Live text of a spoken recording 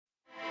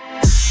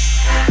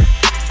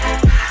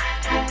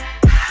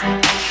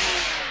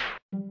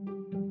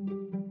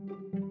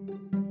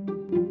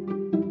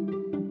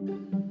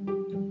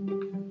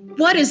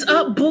What is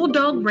up,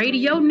 Bulldog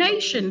Radio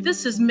Nation?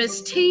 This is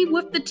Miss T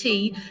with the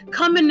T,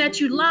 coming at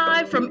you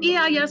live from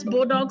EIS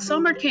Bulldog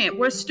Summer Camp,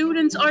 where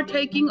students are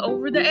taking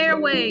over the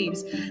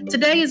airwaves.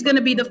 Today is going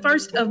to be the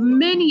first of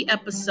many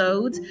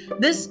episodes.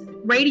 This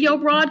radio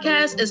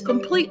broadcast is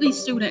completely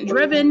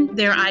student-driven.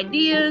 Their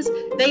ideas,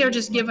 they are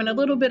just given a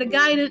little bit of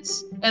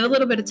guidance and a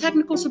little bit of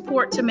technical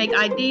support to make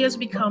ideas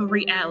become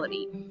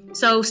reality.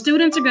 So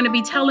students are going to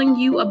be telling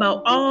you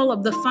about all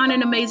of the fun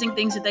and amazing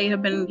things that they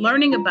have been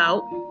learning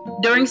about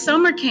during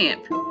summer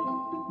camp.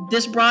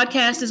 This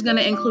broadcast is going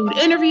to include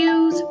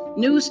interviews,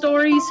 news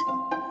stories,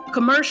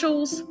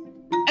 commercials,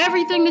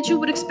 everything that you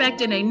would expect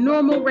in a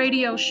normal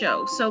radio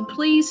show. So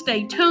please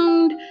stay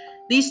tuned.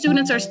 These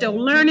students are still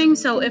learning,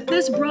 so if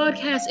this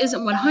broadcast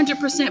isn't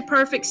 100%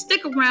 perfect,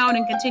 stick around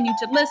and continue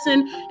to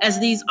listen as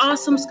these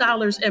awesome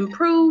scholars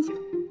improve.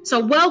 So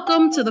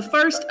welcome to the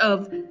first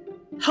of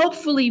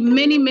hopefully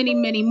many, many,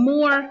 many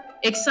more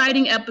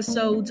exciting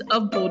episodes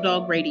of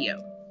Bulldog Radio.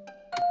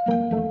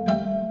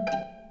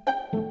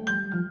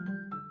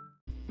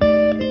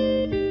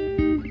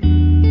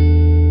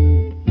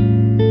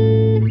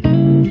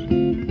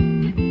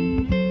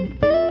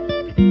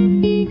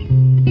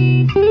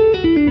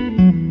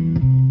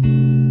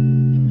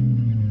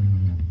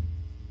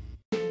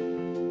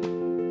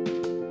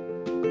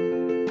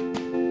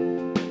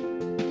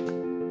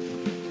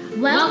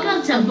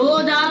 Welcome to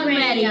Bulldog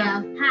Radio.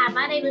 Hi,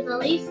 my name is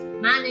Elise.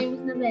 My name is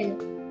Nevaeh.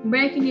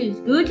 Breaking news.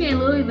 Gucci and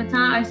Louis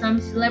Vuitton are some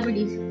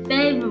celebrities'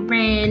 favorite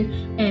brand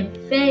and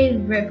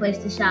favorite place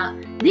to shop.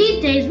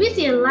 These days, we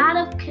see a lot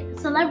of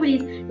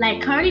celebrities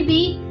like Cardi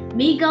B,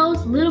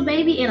 Migos, Lil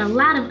Baby, and a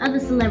lot of other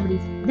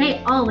celebrities.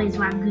 They always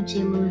rock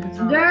Gucci and Louis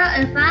Vuitton. Girl,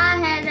 if I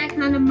had that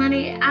kind of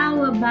money, I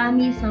would buy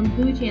me some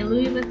Gucci and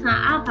Louis Vuitton.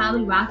 I'll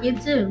probably rock it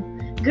too.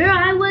 Girl,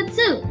 I would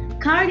too.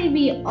 Cardi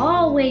B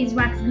always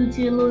rocks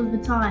Gucci and Louis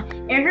Vuitton.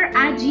 In her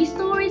IG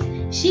stories,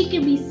 she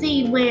can be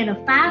seen wearing a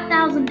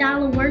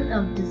 $5,000 worth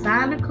of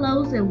designer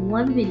clothes in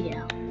one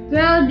video.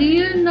 Girl, do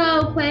you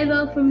know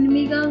Quavo from the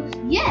Migos?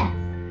 Yes.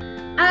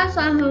 I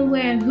saw her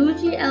wearing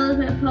Gucci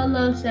elephant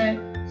polo shirt,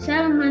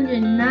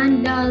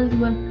 $709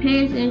 with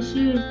pants and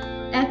shoes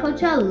at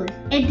Coachella.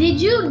 And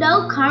did you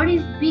know Cardi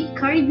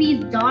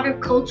B's daughter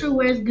Culture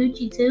wears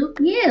Gucci too?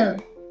 Yeah.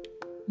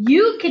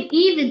 You could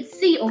even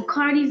see on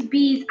Cardi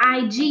B's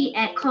IG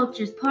at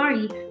Culture's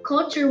party,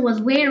 Culture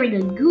was wearing a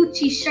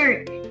Gucci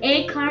shirt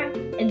and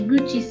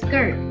Gucci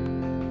skirt.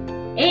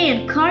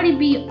 And Cardi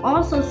B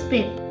also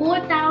spent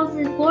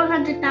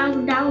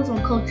 $400,000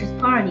 on Culture's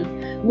party.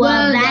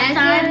 Well, that's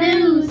our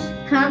news.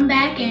 Come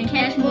back and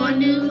catch more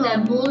news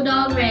on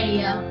Bulldog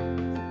Radio.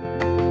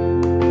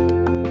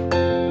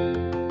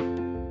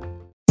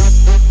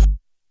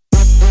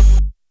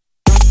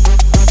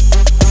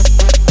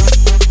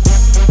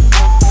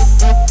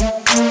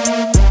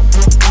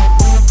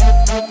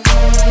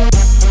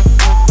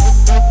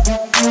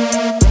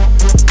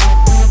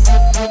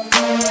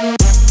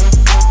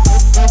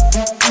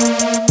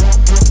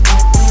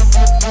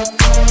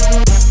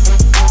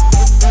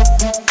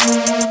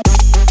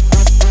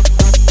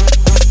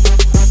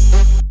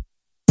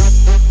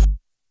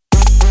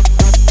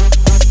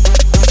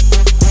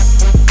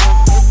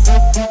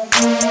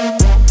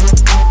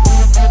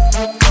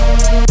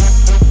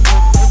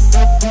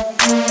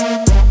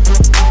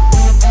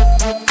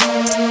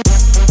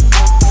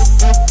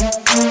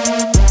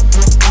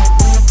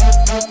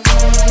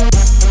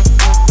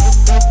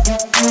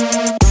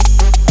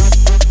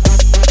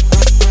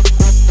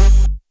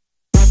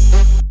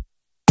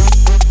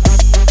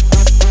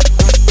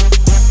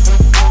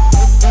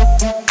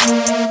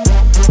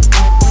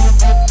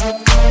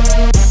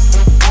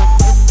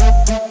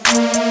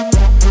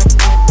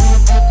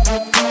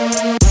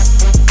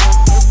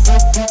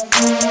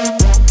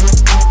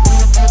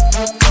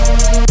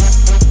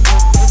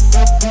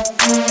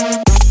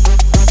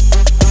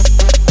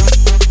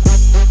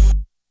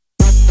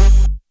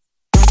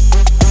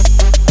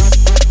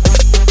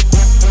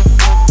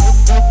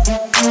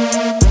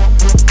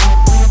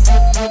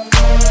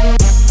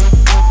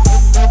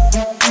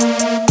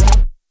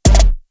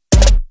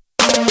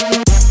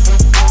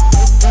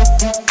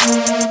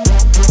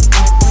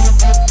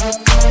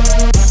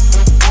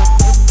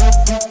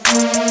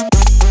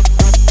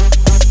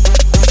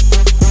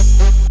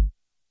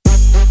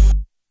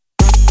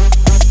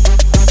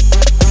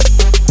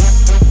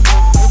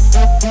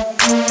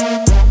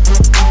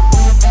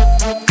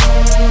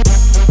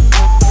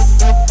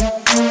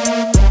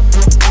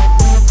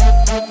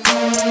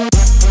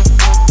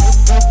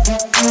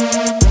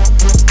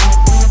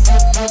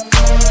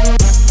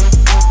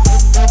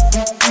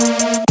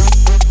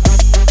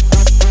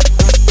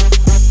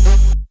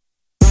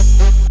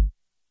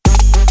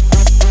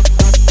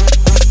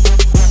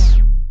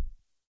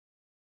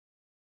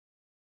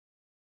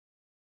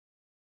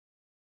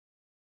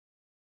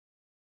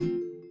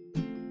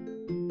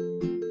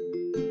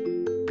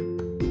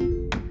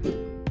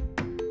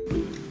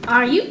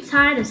 Are you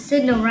tired of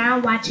sitting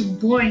around watching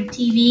boring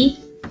TV?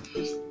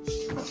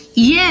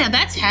 Yeah,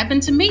 that's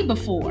happened to me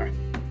before.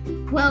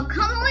 Well,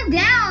 come on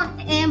down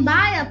and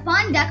buy a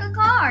fun deck of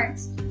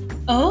cards.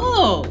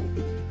 Oh,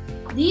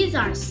 These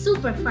are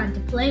super fun to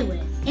play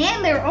with.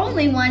 And they're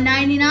only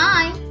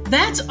 $1.99.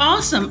 that's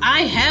awesome.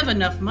 I have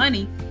enough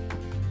money.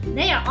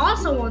 They are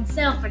also on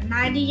sale for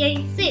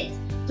 98 cents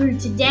through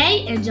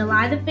today and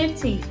July the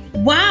 15th.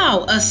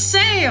 Wow, a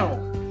sale.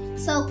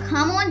 So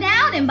come on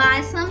down and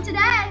buy some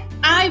today.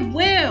 I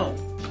will.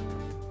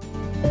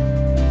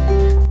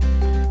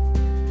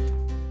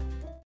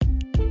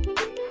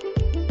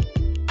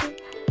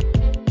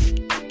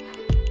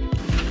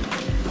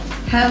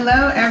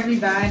 Hello,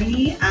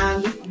 everybody.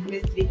 This is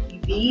Miss Vicky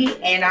B,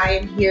 and I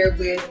am here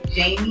with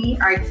Jamie,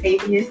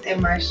 Artavius,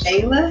 and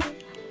Marshayla.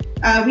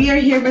 We are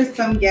here with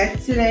some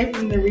guests today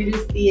from the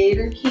Readers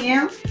Theater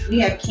Camp. We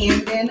have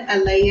Camden,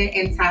 Alea,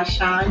 and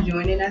Tyshawn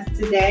joining us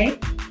today.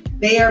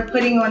 They are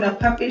putting on a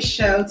puppet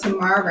show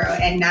tomorrow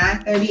at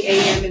 9:30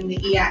 a.m. in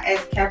the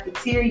EIS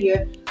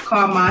cafeteria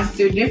called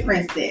Monster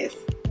Differences.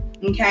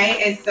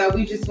 Okay, and so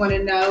we just want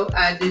to know,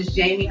 does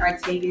Jamie,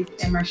 Artavius,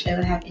 and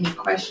Marshayla have any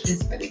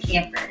questions for the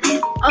campers?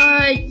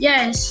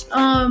 Yes.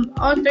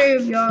 All three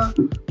of y'all.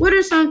 What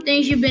are some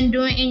things you've been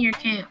doing in your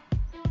camp?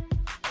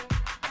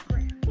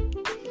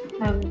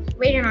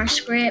 Reading our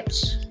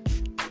scripts,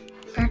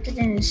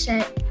 practicing the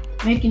set,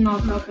 making all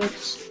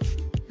puppets,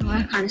 and all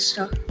that kind of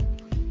stuff.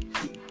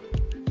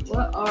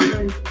 What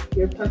are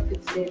your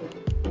puppets doing?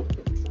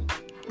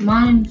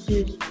 Mine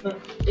is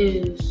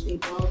a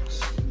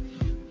box,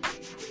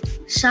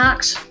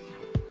 socks,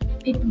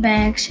 paper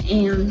bags,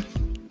 and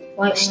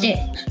white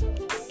sticks.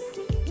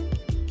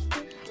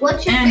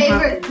 What's your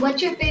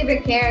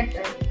favorite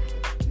character?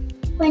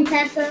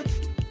 Quintessa,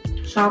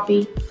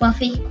 Shoppy,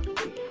 Fluffy.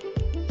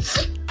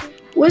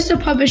 What's the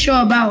puppet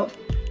show about?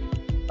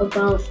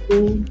 About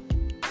school.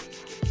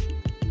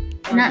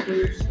 Not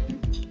people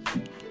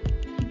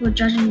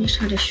judging each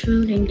other's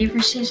food and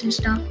differences and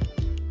stuff.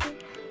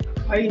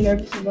 Are you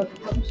nervous about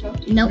the puppet show?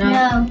 Nope.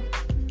 No.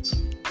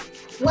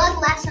 What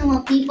lesson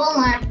will people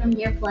learn from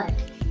your play?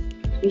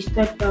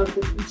 Respect our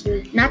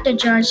differences. Not to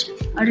judge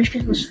other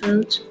people's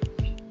foods.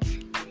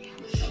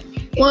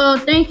 Well,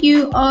 thank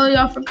you all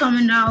y'all for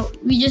coming out.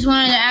 We just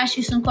wanted to ask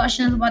you some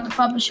questions about the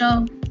puppet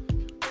show.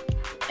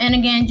 And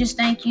again, just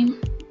thank you.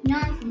 No,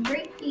 some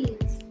great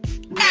kids.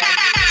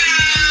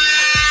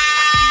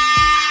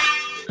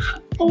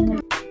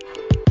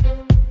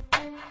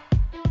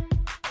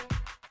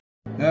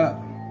 Yeah,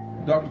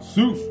 Dr.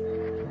 Seuss.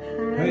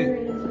 Hey,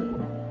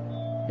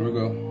 here we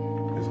go.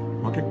 There's a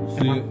bucket See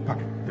in my it?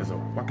 pocket. There's a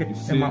bucket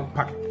See in my it?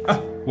 pocket.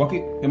 Walk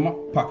it in my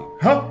pocket.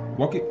 Huh?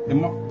 Walk it in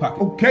my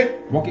pocket. Okay.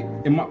 Walk it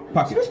in my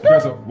pocket.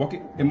 There's a walk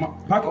it in my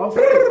pocket.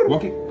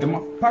 Walk it in my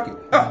pocket.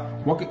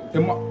 Walk it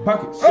in my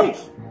pocket.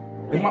 Seuss.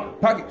 In my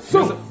pocket,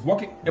 there's a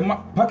walk it in my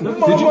pocket.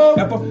 Did you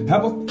ever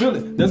have a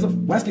feeling? There's a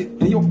basket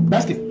in your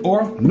basket,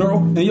 or a neural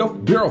in your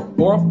bureau,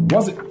 or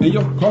was it in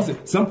your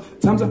closet?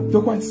 Sometimes I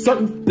feel quite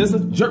certain there's a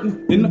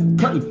jerkin in the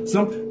curtain.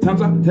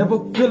 Sometimes I have a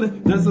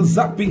feeling there's a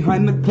Zoc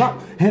behind the clock,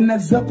 and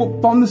that Zep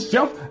up on the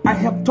shelf. I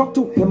have talked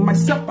to him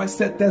myself. I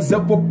said that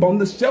Zep up on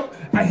the shelf.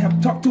 I have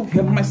talked to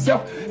him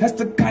myself. That's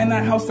the kind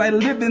of house I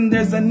live in.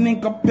 There's an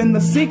ink up in the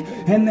sink,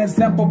 and that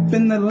Zep up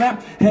in the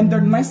lamp, and they're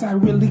nice. I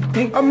really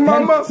think.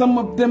 Mama. And some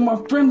of them are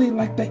friendly,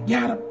 like that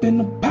yacht up in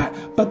the pot,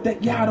 but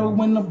that yacht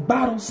in the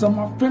bottle. Some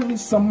are friendly,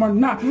 some are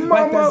not.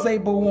 Like that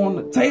Zabel on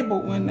the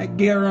table and that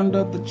gear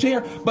under the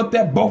chair, but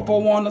that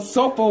Bofo on the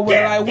sofa.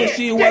 Well, I wish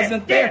he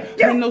wasn't there.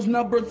 And those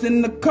numbers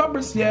in the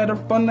cupboards, yeah, they're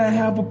fun to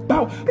have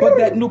about. But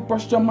that new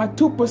brush on my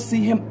toothbrush,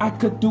 see him I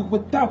could do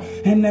without.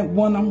 And that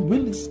one I'm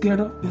really scared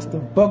of is the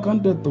bug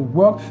under the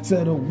rug.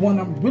 So the one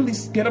I'm really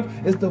scared of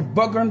is the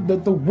bug under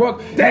the rug.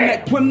 And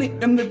that chimney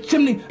in the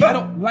chimney, I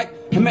don't like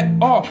him at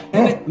all.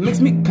 And it makes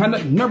me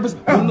kinda nervous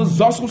when the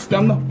Zossels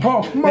down the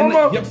hall. And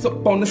the Yeps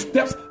up on the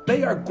steps,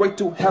 they are great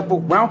to have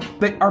around.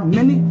 There are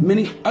many,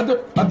 many other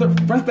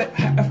friends that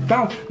I have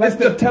found. Like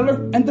the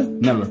Teller and the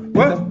Neller, and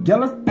the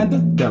Yeller and the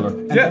Deller,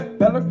 and the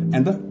Beller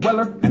and the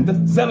Weller and the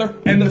Zeller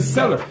and the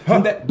Seller.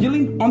 And that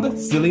Gilly on the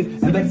ceiling,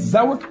 and that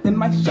Sour in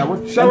my shower,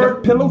 and the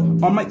pillow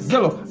on my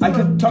Zillow. I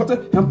could talk to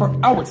him for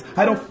hours.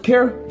 I don't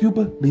care if you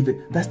believe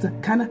it. That's the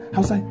kind of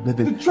house I live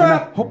in. And I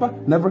hope I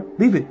never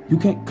leave it. You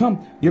can't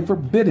come, you're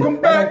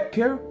forbidden. I don't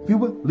care if you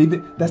believe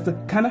it. That's the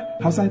kind of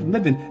house I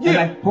live in. And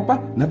I hope I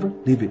never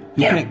leave it.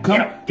 You can't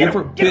come, you're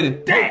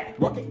forbidden.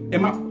 Walk it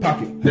in my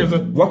pocket. There's a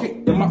walk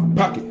it in my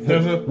pocket.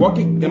 There's a walk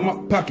it in my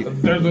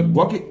pocket. There's a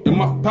walk it in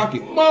my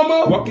pocket.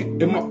 Mama, walk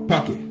it in my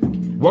pocket.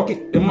 Walk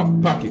it in my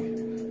pocket.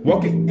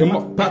 Walk it in my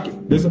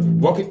pocket. There's a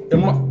walk it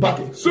in my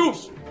pocket.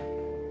 Seuss.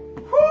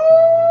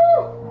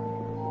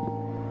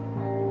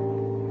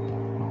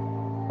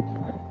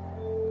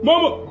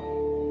 Mama,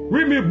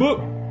 read me a book.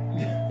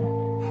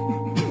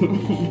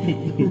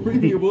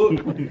 Read me a book.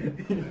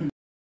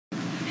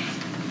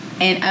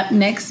 And up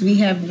next, we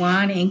have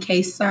Juan and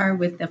Kesar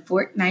with the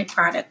Fortnite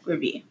product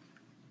review.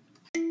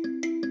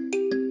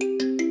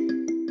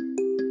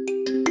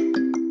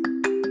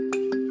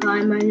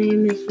 Hi, my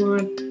name is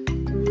Juan,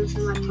 and this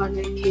is my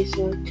partner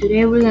Kesar.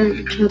 Today we're going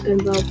to be talking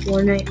about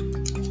Fortnite.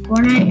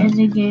 Fortnite is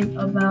a game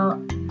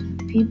about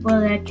people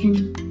that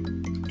can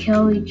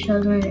kill each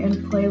other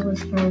and play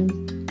with friends.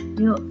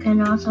 You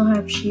can also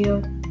have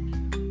shield.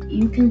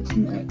 You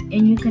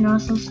can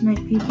also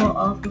snipe people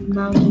off of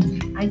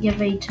mountains. I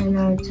give a 10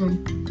 out of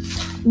 10.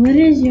 What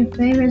is your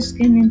favorite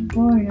skin in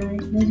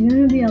Fortnite? There's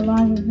going to be a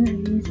lot of it.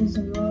 It uses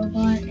a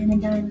robot and a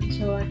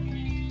dinosaur.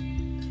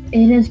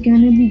 It is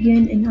going to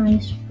begin in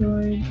Ice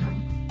Forge.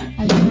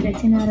 I give it a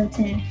 10 out of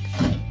 10.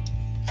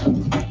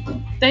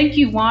 Thank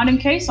you, Juan and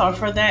Kesar,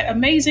 for that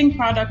amazing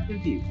product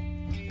review.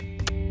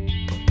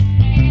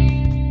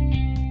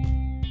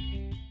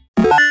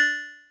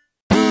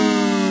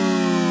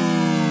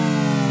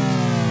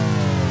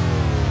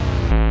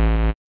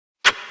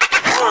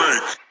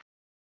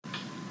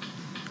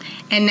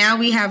 And now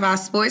we have our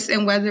sports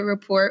and weather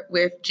report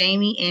with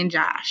Jamie and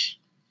Josh.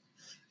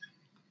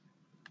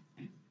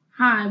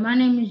 Hi, my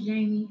name is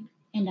Jamie.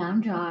 And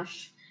I'm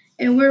Josh.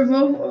 And we're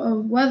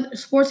both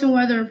sports and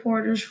weather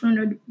reporters from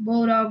the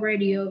Bulldog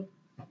Radio.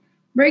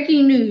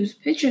 Breaking news.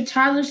 Pitcher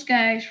Tyler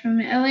Skaggs from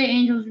the LA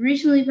Angels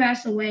recently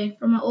passed away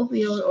from an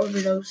opioid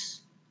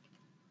overdose.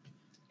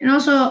 And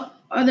also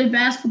other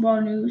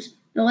basketball news.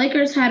 The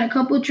Lakers had a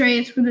couple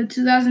trades for the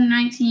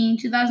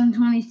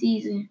 2019-2020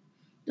 season.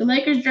 The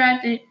Lakers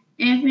drafted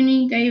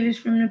Anthony Davis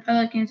from the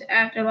Pelicans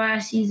after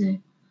last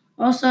season.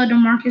 Also,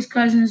 DeMarcus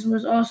Cousins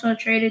was also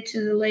traded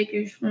to the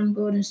Lakers from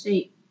Golden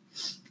State.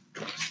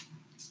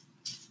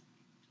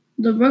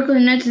 The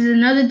Brooklyn Nets is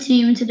another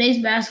team in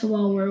today's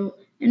basketball world,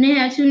 and they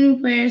had 2 new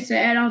players to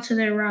add on to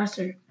their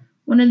roster.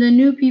 One of the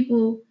new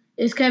people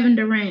is Kevin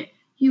Durant.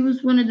 He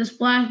was one of the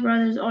Splash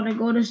Brothers on the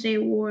Golden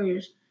State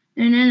Warriors.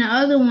 And then the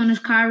other one is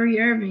Kyrie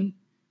Irving.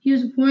 He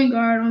was a point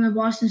guard on the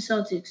Boston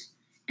Celtics.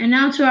 And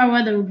now to our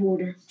weather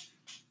reporter.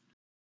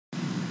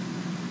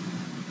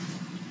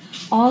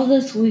 All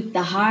this week,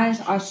 the highs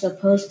are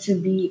supposed to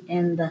be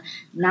in the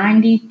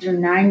 90 through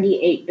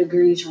 98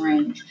 degrees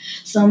range.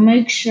 So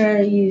make sure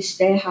you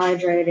stay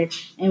hydrated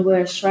and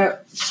wear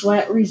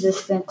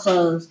sweat-resistant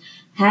clothes,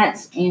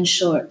 hats, and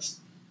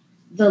shorts.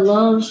 The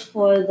lows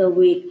for the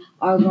week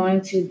are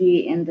going to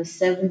be in the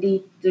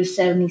 70 through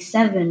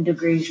 77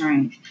 degrees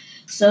range.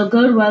 So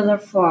good weather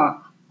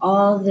for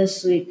all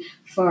this week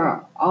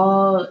for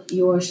all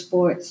your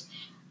sports.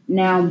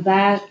 Now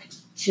back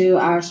to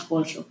our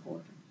sports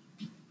report.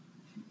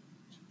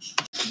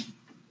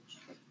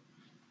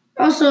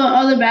 Also,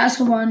 other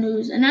basketball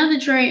news. Another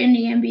trade in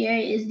the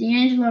NBA is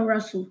D'Angelo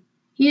Russell.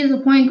 He is a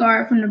point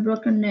guard from the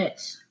Brooklyn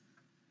Nets.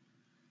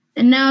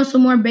 And now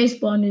some more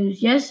baseball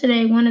news.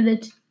 Yesterday, one of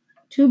the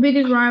 2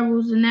 biggest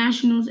rivals, the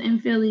Nationals and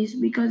Phillies,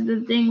 because of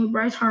the thing with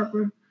Bryce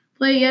Harper,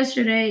 played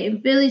yesterday,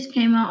 and Phillies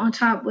came out on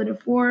top with a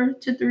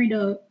 4-3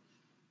 dub.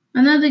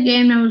 Another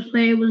game that was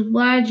played was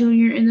Vlad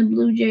Jr. and the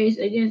Blue Jays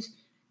against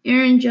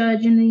Aaron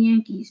Judge and the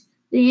Yankees.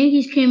 The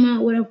Yankees came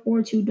out with a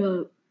 4-2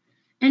 dub.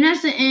 And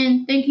that's the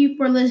end. Thank you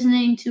for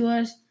listening to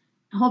us.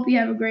 I hope you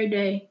have a great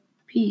day.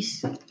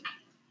 Peace.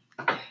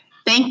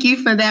 Thank you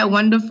for that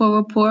wonderful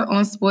report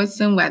on sports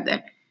and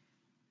weather.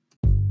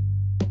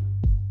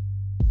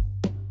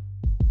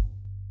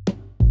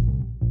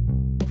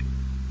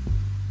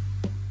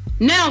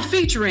 Now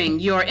featuring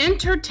your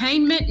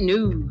entertainment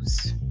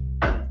news.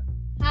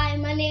 Hi,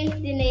 my name is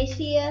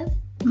Denacia.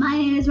 My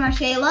name is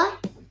Marshayla.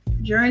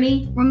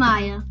 Journey.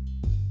 Ramaya.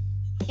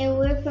 And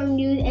we're from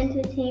News and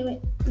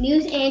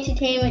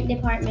Entertainment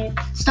Department.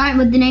 Starting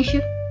with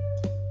Denacia.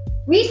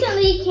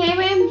 Recently,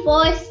 Cameron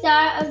Boyce,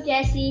 star of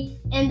Jessie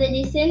and the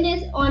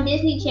Descendants on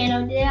Disney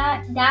Channel,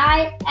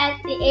 died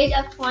at the age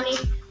of 20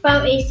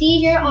 from a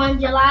seizure on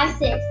July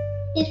 6th.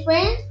 His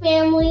friends,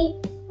 family,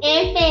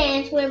 and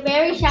fans were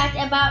very shocked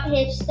about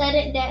his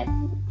sudden death.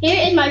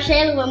 Here is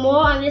Marshall with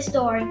more on this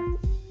story.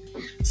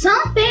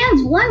 Some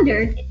fans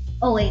wondered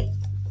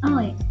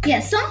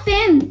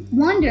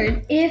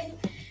if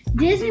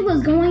Disney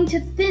was going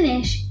to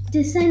finish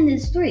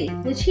Descendants 3,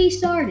 which he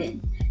started.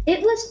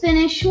 It was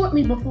finished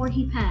shortly before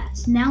he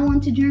passed. Now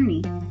on to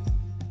Journey.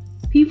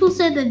 People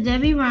said that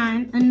Debbie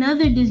Ryan,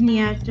 another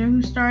Disney actor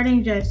who starred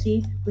in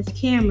Jessie with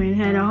Cameron,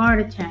 had a heart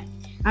attack.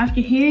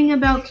 After hearing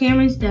about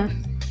Cameron's death,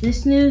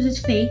 this news is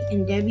fake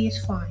and Debbie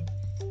is fine.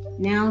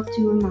 Now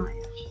to Ramaya.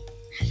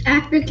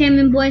 After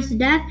Cameron Boyce's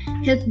death,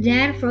 his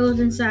dad froze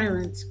in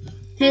silence.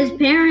 His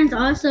parents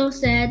also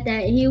said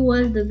that he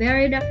was the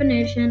very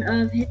definition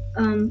of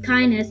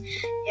kindness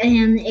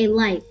and a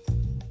light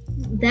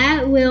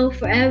that will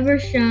forever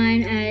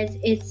shine as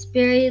its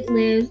spirit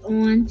lives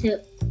on,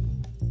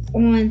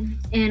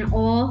 and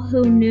all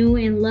who knew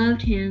and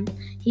loved him.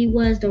 He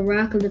was the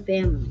rock of the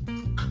family.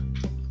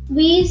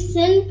 We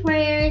send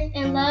prayers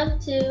and love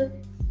to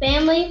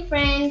family,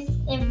 friends,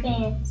 and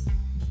fans.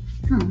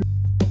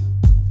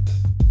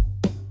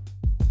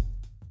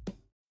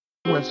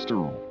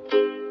 Western.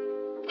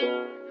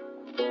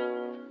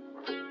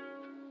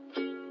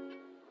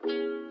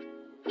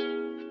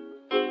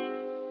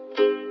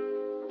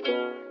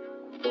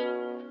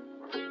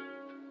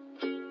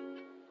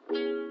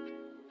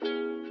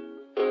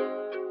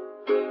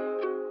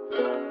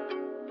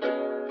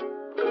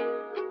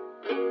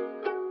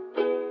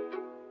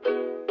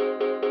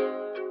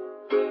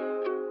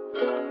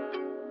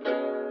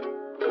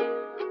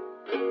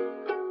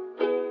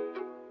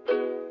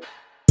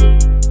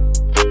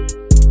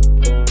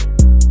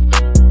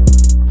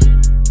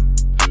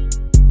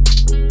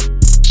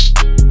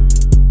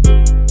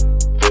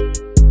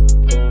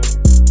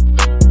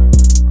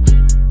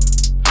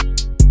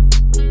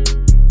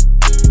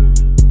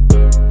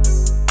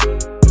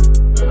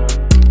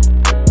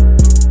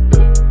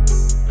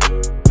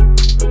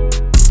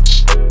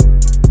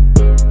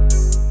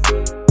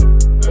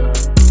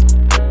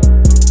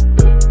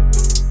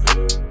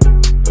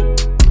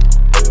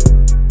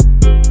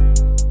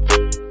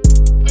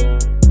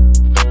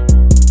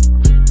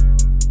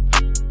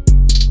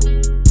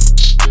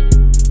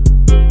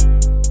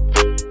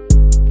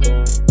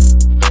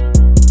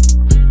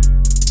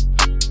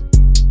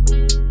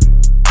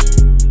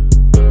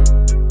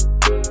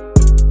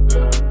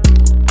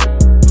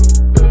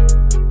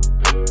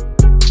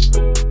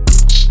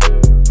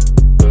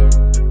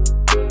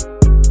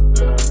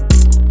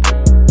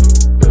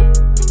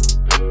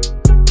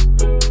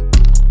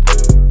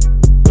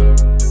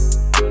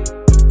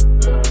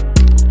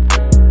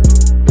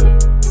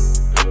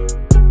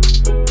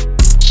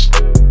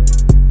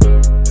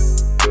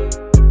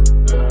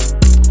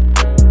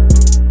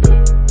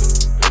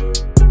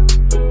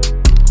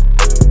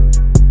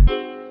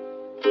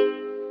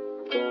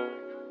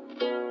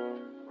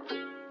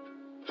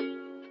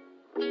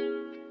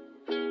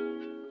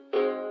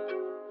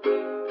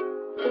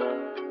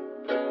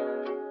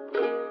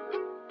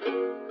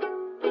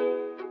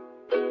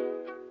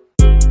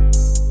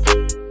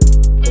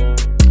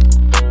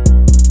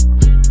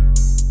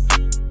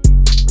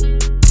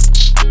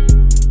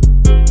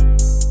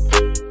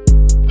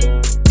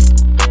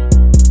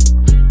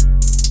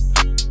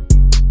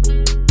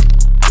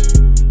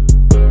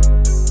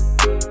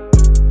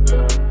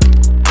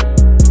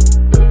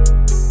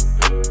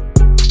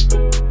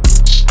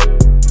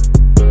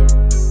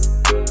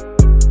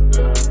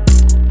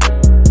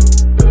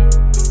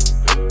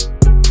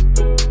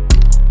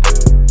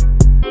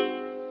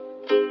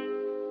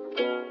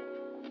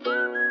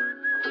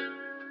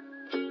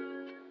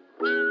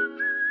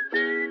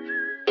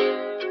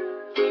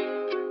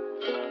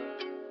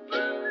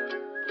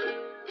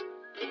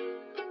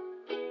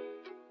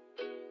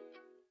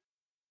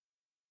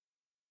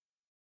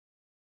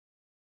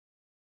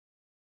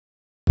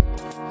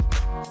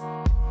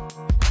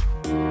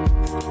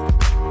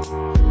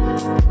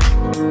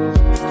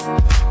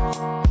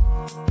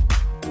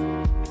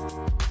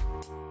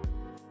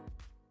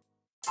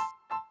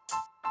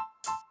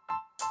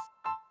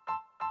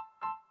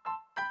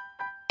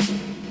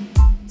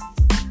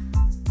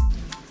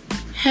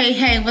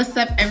 Hey, what's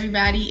up,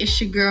 everybody? It's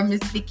your girl,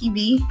 Miss Vicky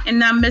B.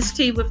 And I'm Miss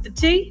T with the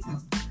T.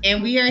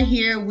 And we are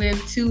here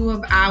with two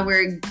of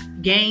our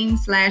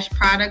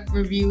game/product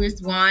reviewers,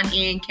 Juan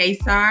and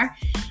Kesar.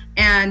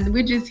 And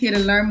we're just here to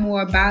learn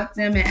more about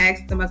them and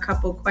ask them a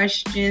couple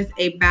questions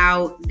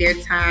about their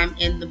time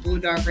in the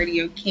Bulldog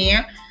Radio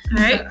Camp.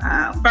 All right.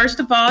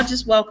 First of all,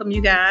 just welcome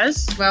you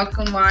guys.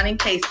 Welcome, Juan and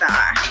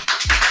Kesar.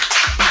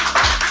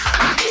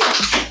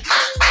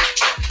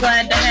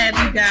 Glad to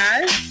have you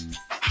guys.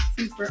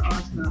 Super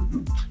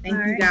awesome. Thank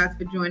you guys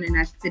for joining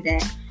us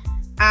today.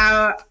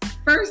 Our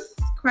first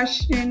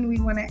question we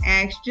want to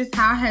ask, just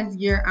how has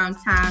your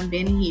time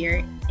been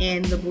here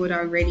in the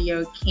Bulldog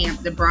Radio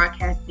Camp, the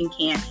broadcasting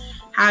camp?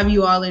 How have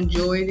you all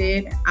enjoyed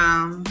it?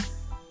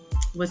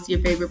 What's your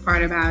favorite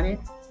part about it?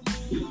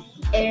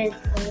 It is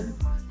fun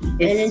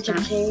and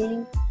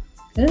entertaining.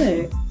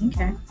 Good.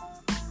 Okay.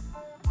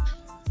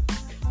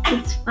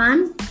 It's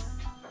fun.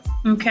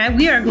 Okay,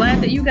 we are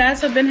glad that you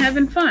guys have been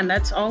having fun.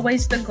 That's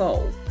always the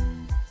goal.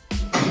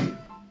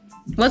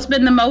 What's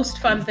been the most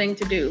fun thing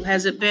to do?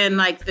 Has it been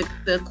like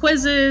the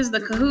quizzes,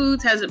 the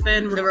Kahoots? Has it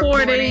been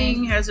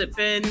recording? Has it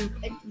been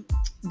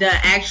the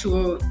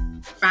actual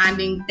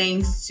finding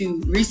things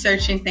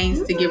researching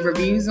things to give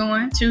reviews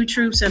on? 2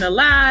 Truths and a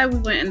Lie. We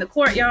went in the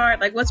courtyard.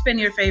 Like, what's been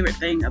your favorite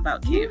thing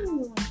about camp?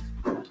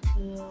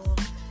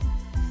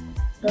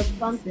 The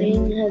fun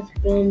thing has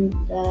been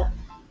that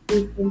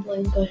we've been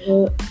playing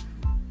Kahoot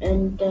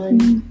and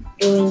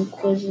doing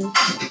quizzes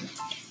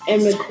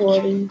and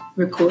recording.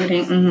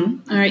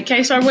 Mm-hmm. All right,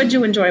 Kesar, what did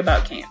you enjoy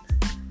about camp?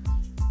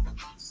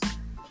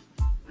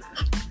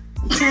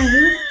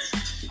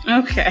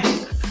 Okay.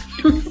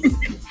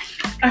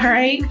 All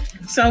right.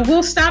 So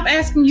we'll stop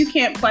asking you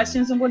camp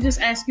questions and we'll just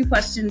ask you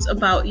questions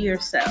about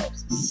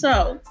yourselves.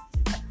 So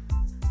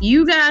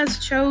you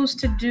guys chose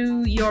to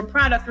do your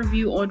product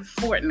review on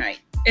Fortnite.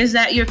 Is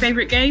that your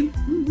favorite game?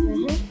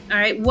 Mm-hmm. All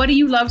right. What do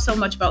you love so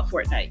much about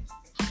Fortnite?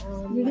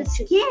 The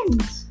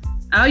skins.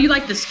 Oh, you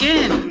like the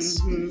skins.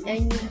 Mm-hmm.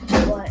 And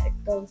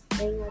the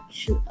thing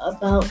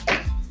about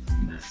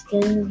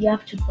skins, you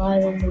have to buy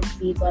them with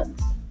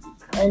V-Bucks.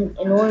 And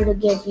in order to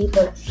get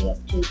V-Bucks, you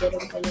have to get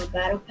them from a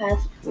battle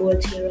pass or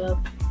tier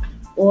up,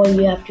 or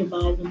you have to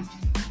buy them.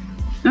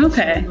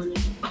 Okay.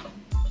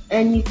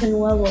 And you can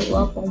level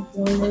up on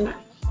Fortnite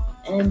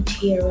and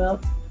tier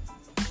up.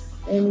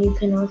 And you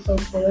can also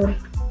build.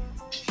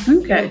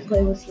 Okay. And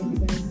play with your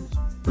friends.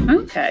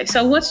 Okay.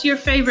 So what's your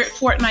favorite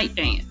Fortnite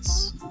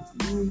dance?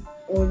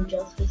 Or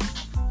Justice.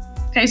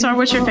 Kesar,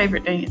 what's your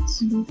favorite dance?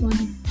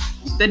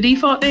 The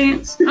default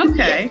dance?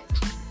 Okay.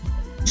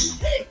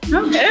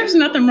 Okay, there's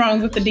nothing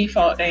wrong with the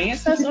default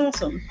dance. That's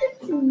awesome.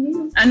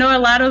 I know a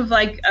lot of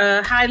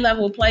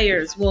high-level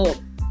players will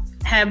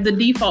have the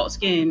default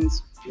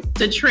skins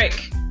to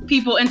trick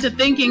people into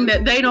thinking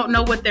that they don't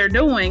know what they're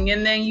doing,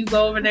 and then you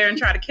go over there and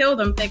try to kill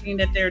them thinking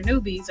that they're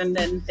newbies, and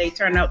then they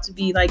turn out to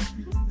be like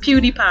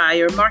PewDiePie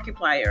or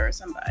Markiplier or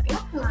somebody.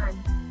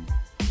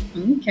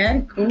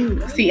 Okay,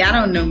 cool. See, I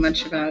don't know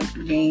much about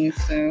games,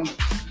 so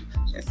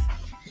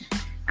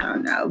I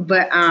don't know.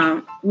 But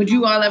would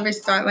you all ever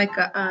start like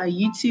a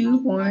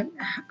YouTube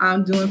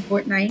on doing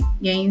Fortnite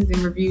games and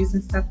reviews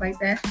and stuff like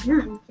that?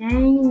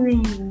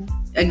 Gaming.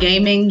 A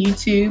gaming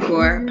YouTube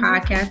or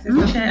podcast or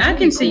something? Okay, I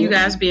can see you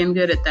guys being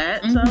good at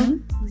that. Mm-hmm. So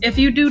if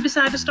you do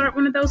decide to start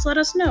one of those, let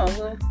us know.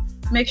 We'll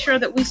make sure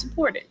that we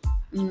support it.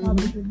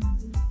 Mm-hmm.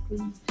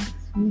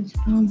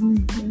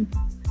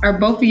 Are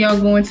both of y'all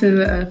going to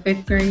the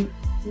 5th grade?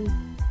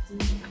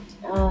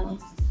 I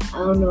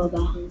don't know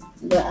about him,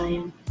 but I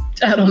am.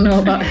 I don't know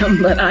about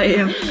him, but I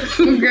am.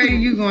 What grade are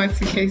you going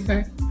to,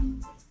 Kesar?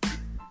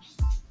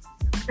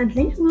 I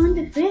think I'm on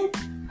the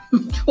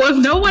 5th. Well,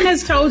 if no one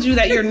has told you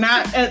that you're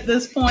not at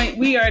this point,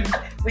 we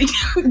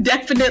can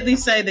definitely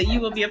say that you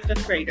will be a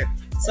 5th grader.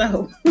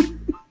 So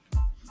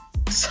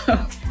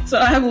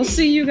I will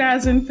see you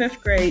guys in 5th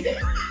grade.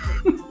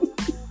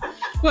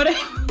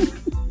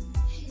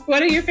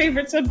 What are your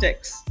favorite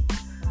subjects?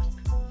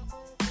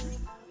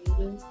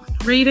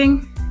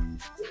 Reading?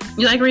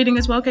 You like reading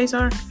as well,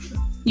 Kesar?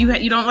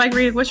 You don't like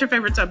reading? What's your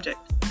favorite subject?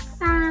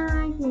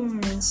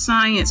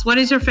 Science. What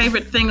is your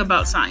favorite thing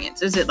about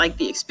science? Is it like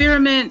the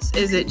experiments?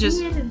 Is it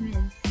just...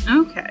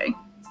 Okay.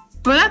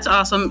 Well, that's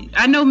awesome.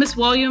 I know Miss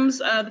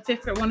Williams, one of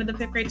the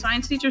 5th grade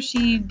science teachers,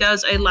 she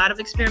does a lot of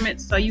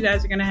experiments, so you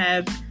guys are going to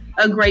have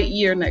a great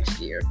year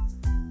next year.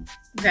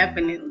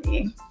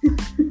 Definitely.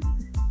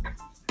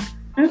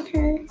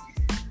 Okay.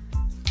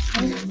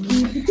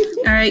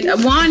 All right.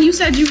 Juan, you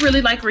said you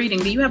really like reading.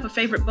 Do you have a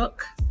favorite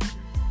book?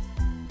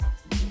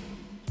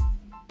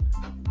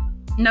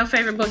 No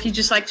favorite book. You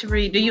just like to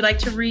read. Do you like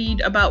to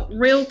read about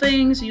real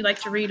things? Do you like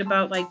to read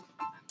about like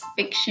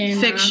fiction?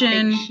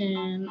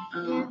 Nonfiction?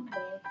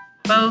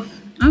 Both.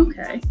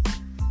 Okay.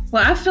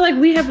 Well, I feel like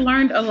we have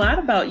learned a lot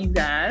about you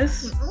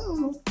guys.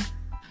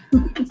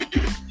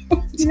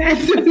 Not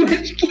so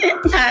much.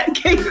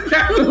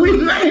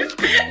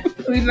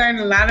 We learned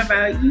a lot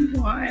about you,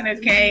 Juan.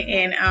 Okay,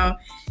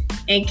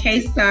 and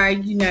Kesar,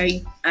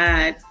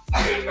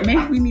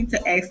 Maybe we need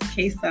to ask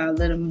Kesa a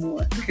little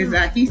more because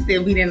he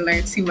said we didn't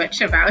learn too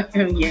much about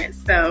him yet.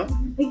 So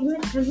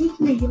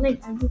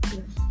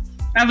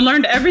I've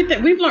learned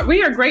everything.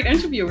 We are great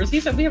interviewers. He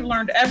said we have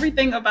learned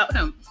everything about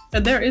him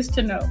that there is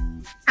to know.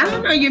 I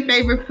don't know your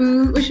favorite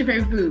food. What's your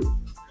favorite food?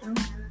 I don't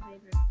have a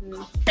favorite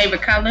food.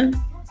 Favorite color?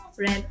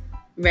 Red.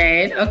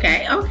 Red.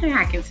 Okay,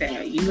 I can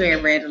tell. You wear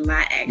red a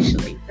lot,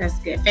 actually. That's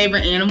good.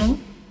 Favorite animal?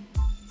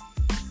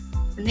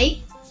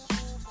 Snake.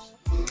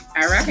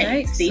 All right.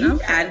 Snakes. See,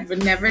 Okay. I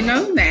would never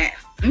know that.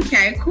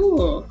 Okay,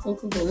 cool.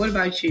 What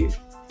about you?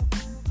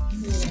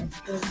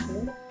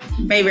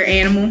 Favorite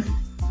animal?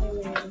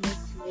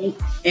 Snake.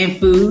 And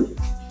food?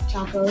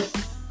 Tacos.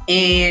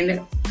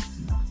 And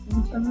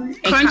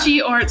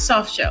Crunchy or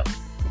soft shell?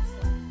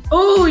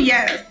 Oh,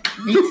 yes.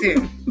 Me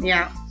too.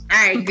 Yeah. All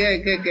right,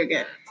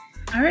 good.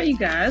 All right, you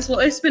guys. Well,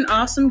 it's been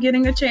awesome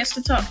getting a chance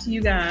to talk to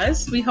you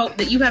guys. We hope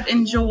that you have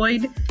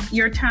enjoyed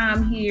your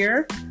time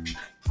here.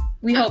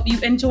 We hope you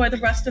enjoy the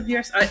rest of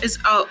your.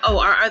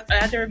 Are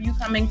either of you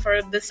coming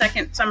for the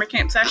second summer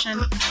camp session?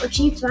 Well,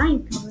 Chiefs, I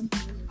ain't coming.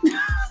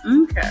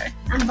 Okay.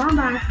 I'm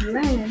Bomba from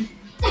Land.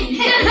 All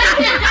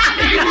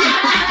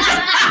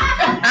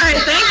right.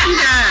 Thank you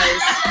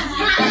guys.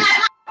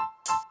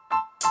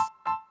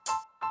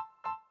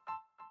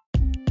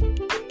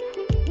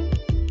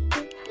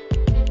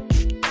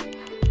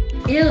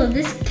 Ew,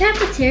 this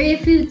cafeteria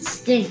food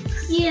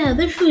stinks. Yeah,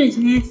 their food is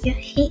nasty. I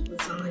hate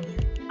lasagna.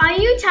 Are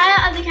you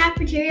tired of the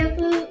cafeteria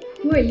food?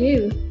 Who are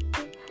you?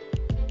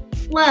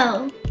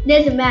 Well,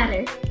 doesn't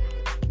matter.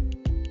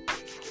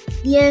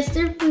 Yes,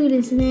 their food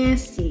is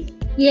nasty.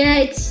 Yeah,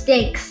 it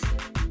stinks.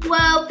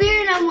 Well,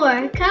 fear no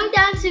more. Come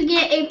down to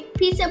get a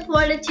Pizza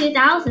Porter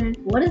 2000.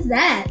 What is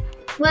that?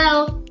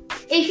 Well,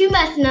 if you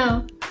must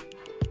know,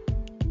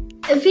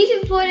 a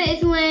Pizza Porter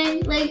is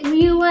when, like,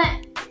 you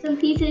want some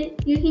pizza,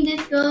 you can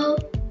just go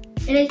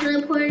and they tell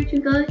the porter to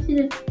go to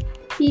the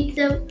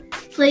pizza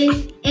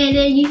place and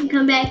then you can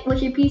come back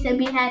with your pizza and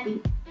be happy.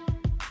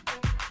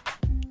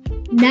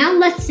 Now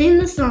let's sing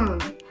the song.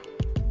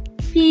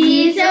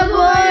 Pizza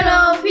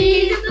Porter,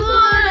 Pizza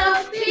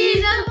Porter,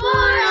 Pizza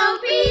Porter,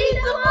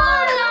 Pizza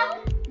Porter.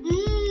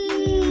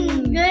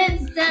 Good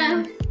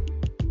stuff.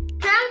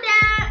 Come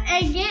down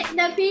and get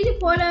the Pizza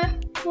Porter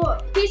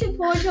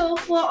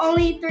for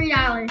only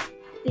 $3.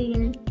 See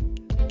you.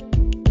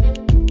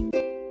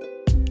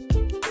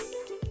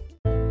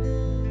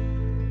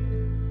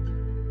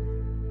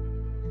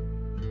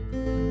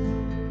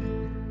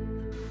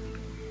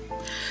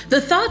 The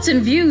thoughts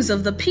and views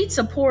of the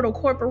Pizza Portal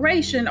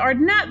Corporation are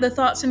not the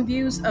thoughts and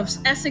views of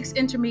Essex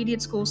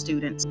Intermediate School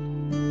students.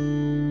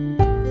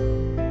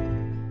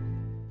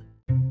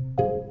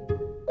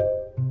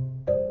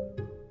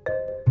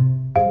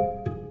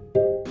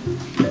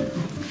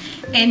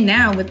 And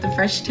now with the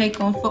fresh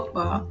take on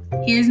football,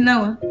 here's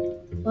Noah.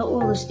 What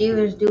will the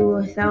Steelers do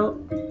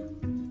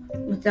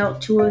without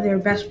two of their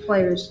best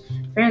players?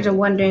 Fans are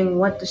wondering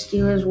what the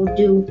Steelers will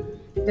do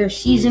their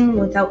season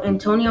without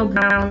Antonio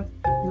Brown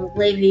and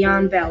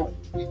Le'Veon Bell.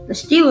 The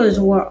Steelers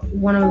were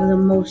one of the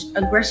most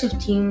aggressive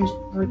teams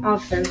on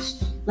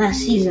offense last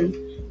season.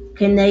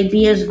 Can they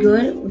be as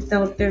good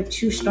without their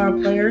two star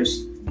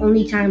players?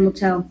 Only time will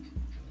tell.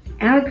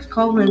 Alex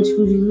Collins,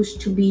 who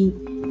used to be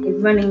a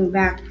running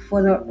back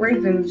for the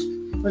Ravens,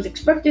 was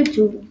expected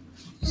to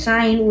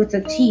sign with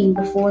the team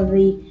before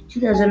the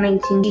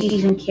 2019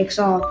 season kicks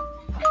off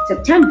in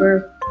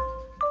September,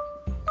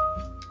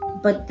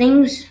 but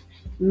things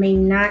may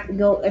not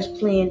go as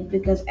planned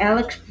because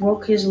Alex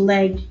broke his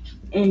leg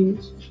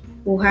and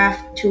will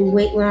have to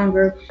wait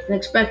longer than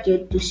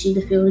expected to see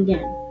the field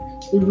again.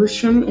 We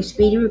wish him a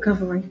speedy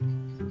recovery.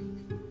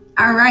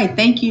 All right,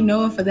 thank you,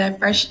 Noah, for that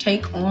fresh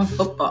take on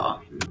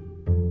football.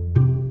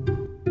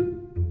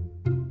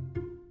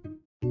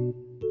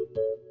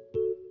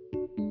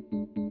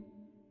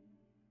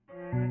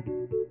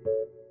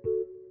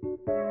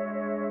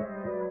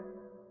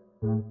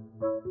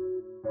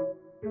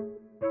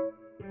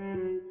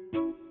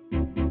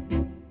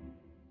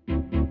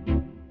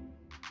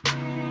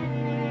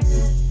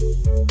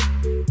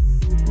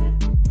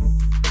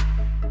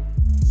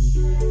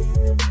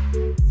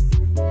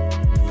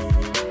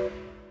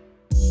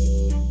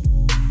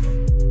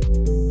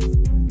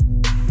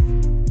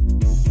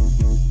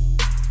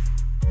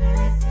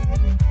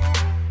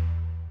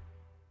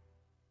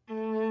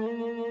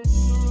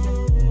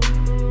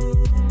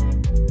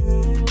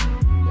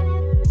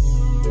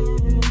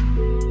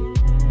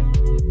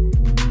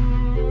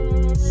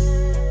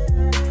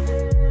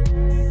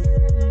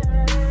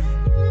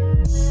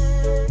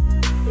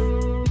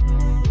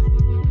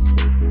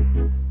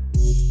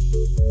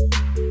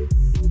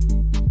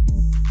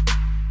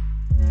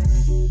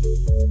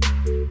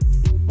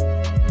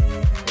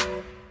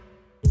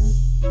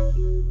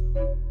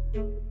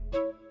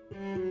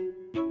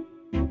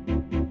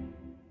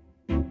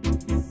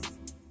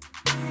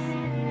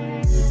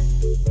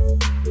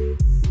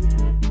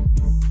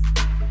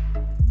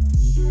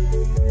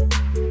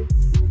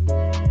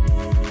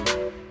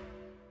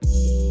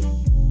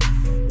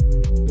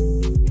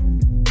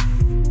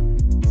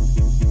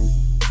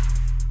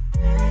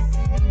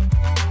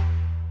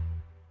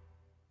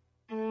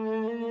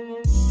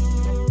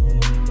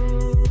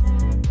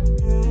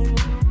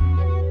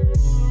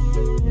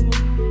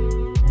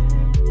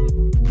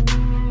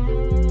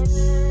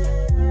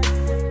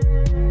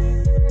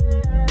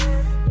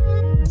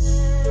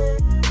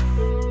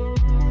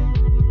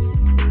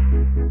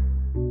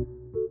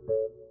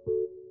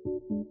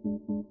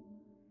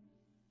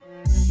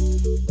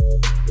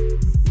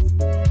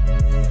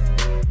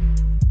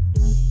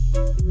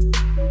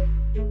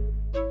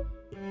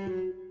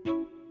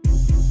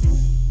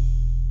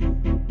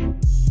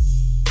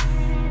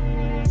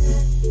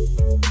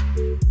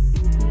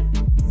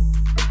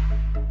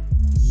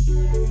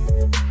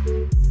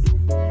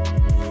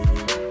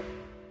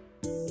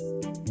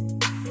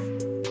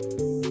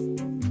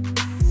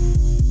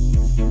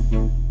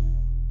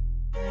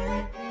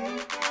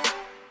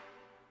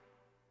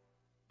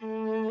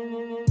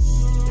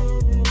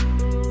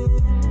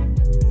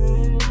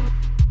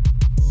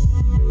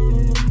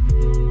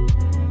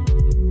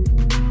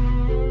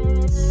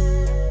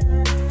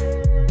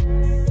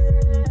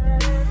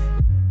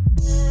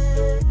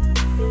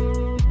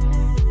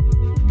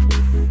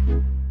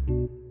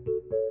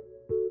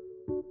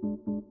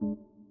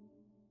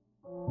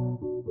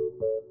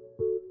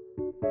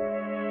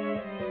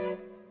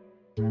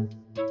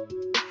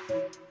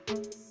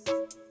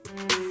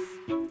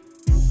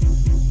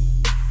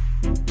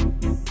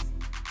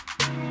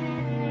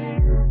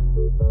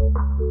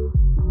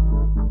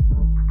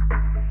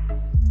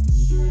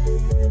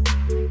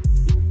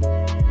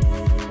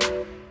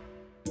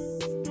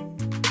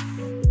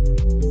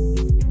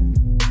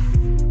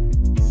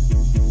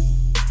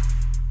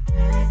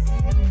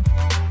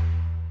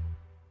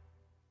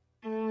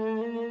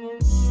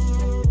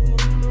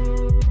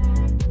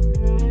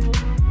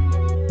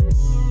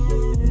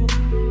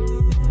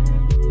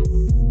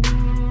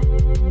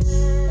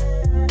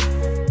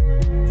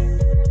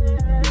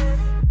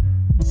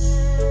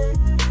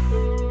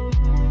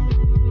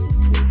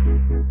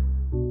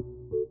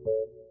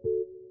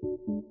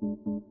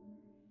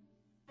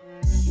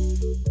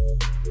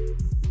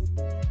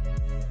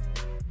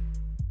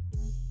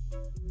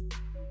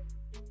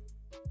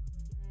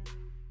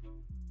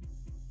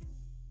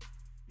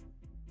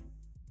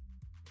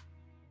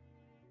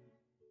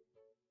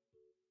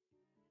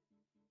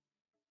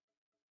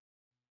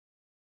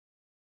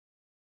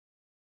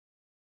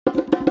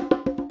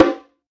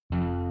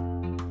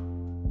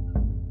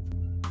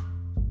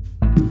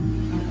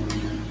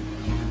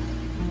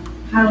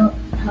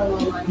 Hello,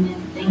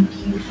 London. Thank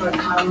you for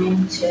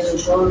coming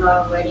to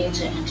Bulldog Radio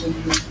to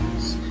interview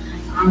us.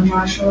 I'm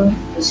Joshua.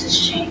 This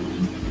is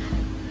Jamie.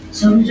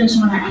 So we just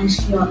want to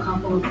ask you a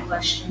couple of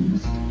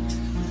questions.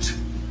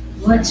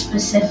 What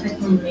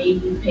specifically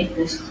made you pick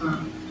this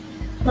club?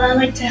 Well, I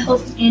like to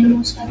help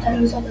animals. I thought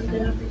it was like a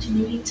good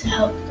opportunity to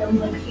help them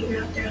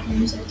figure out their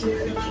homes that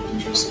they're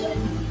interested in.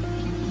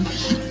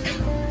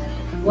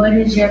 What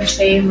is your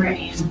favorite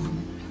animal?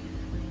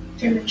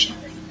 German Shepherd.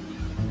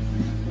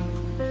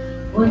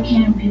 What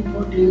can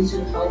people do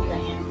to help the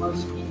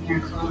animals in your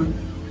club?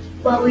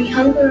 Well, we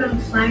hung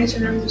around flyers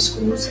around the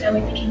school so that way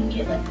they can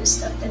get the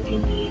stuff that they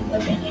need,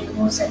 the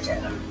animals that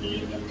they're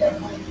needing in their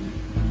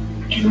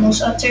animal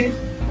shelter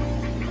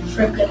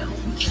for a good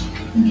home.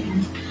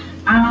 Okay.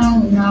 I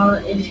don't know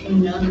if you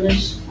know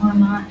this or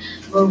not,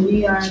 but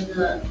we are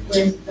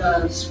with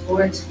the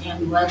sports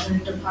and weather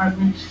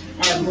department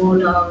at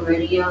Bulldog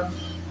Radio.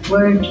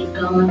 We're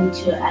going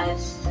to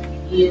ask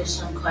you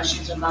some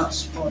questions about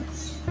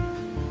sports.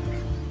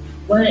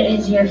 What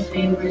is your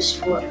favorite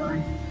sport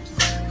line?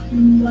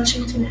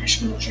 Washington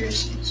National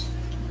jerseys.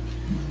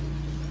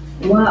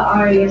 What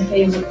are your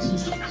favorite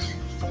teams?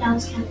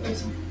 Dallas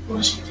Cowboys and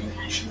Washington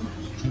National.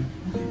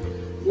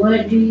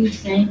 What do you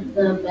think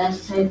the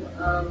best type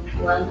of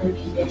weather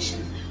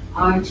conditions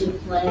are to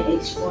play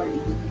a sport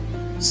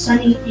in?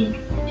 Sunny and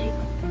windy.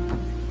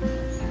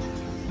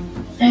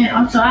 And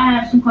also, I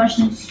have some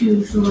questions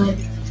too. So,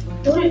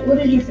 what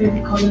is your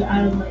favorite color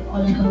out of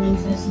all the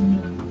colors that's in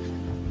the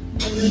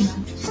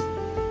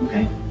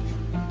Okay.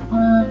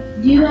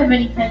 Do you have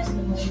any pets in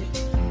the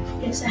moment?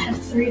 Yes, I have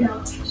 3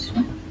 dogs.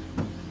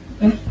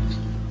 Okay.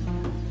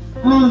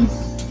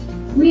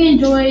 We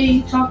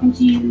enjoy talking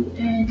to you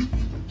and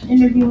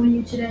interviewing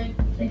you today.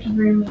 Thank you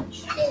very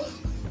much.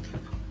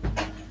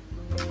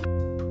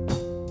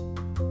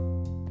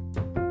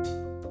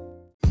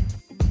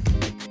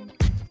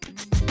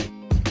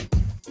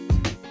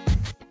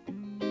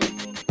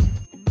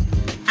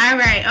 All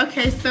right,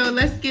 okay, so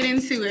let's get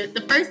into it.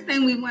 The first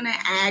thing we want to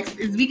ask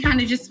is we kind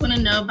of just want to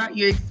know about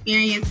your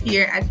experience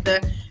here at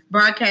the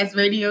Broadcast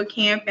Radio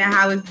Camp and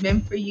how it's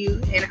been for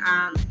you. And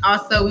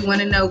also we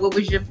want to know what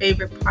was your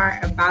favorite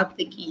part about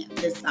the camp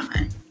this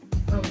summer?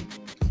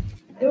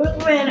 It was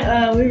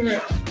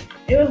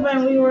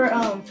when we were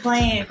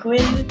playing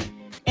quiz,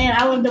 and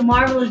I was the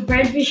marvelous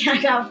breadfish.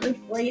 I got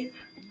first place.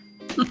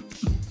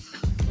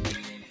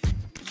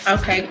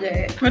 Okay,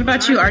 good. What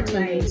about you,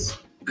 Artemis?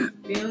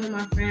 Being with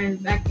my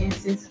friends back in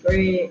 6th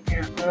grade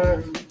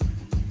and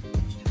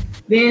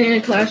being in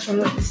the classroom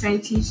with the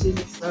same teachers and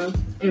stuff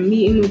and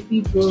meeting new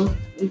people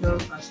and doing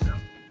fun stuff.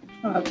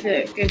 Oh,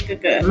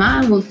 good.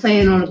 Mine was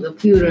playing on the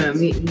computer and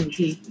meeting new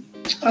people.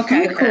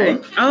 Okay,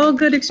 cool. All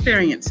good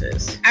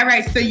experiences. All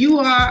right, so you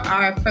all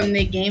are from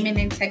the gaming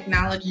and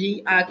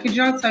technology. Could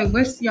y'all tell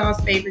what's y'all's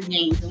favorite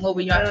games and what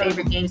were y'all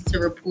favorite games to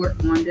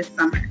report on this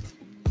summer?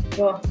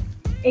 Well,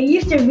 it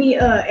used to be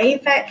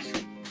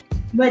Apex.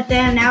 But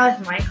then now it's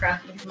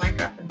Minecraft, because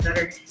Minecraft is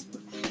better.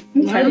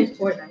 Mine is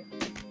Fortnite.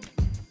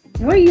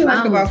 What do you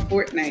like about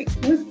Fortnite?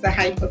 What's the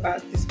hype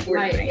about this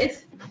Fortnite? Like,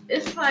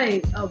 it's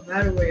like a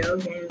battle royale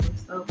game and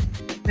stuff.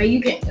 Like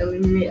you can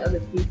eliminate other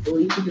people.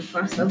 You can do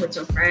fun stuff with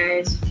your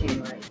friends. You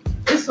can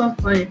it's so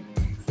fun.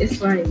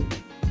 It's like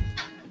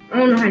I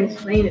don't know how to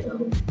explain it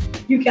though.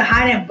 You can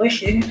hide in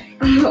bushes.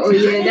 Oh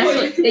yeah,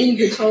 that's what. Then you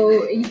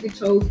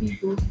control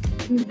people.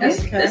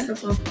 That's the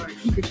fun part.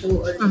 You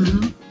control other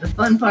people. The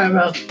fun part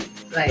about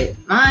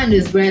mine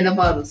is Grand Theft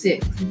Auto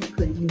 6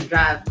 because you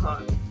drive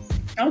cars.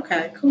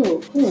 Okay,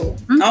 cool.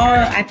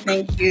 I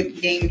think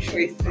good game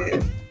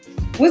choices.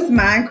 What's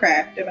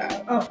Minecraft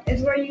about? Oh,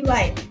 it's where you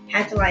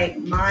have to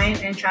mine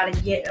and try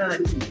to get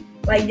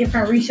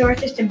different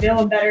resources to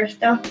build better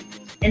stuff.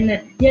 And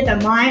then you have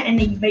to mine and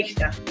then you make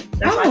stuff.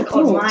 That's why it's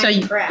called mine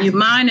and craft. You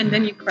mine and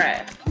then you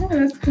craft. Oh,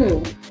 that's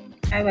cool.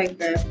 I like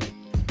that.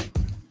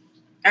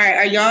 All right,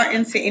 are y'all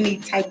into any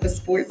type of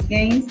sports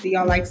games? Do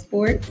y'all like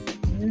sports?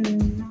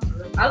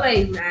 I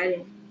like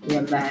Madden.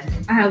 Yeah, Madden.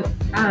 I have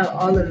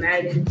all the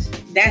Maddens.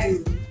 That's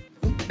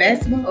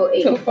basketball?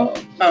 Football.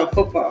 Oh,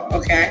 football.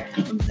 Okay.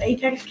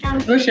 Apex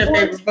count. What's your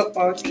favorite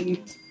football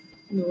team?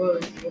 New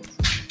Orleans.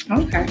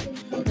 Okay,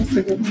 that's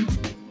a good one.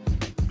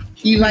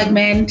 You like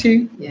Madden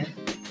too? Yeah.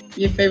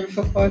 Your favorite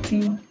football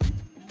team?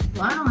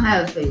 Well, I don't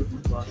have a favorite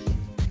football team.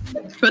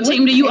 What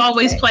team do you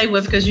always play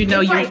with? Because you know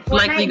you're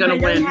likely going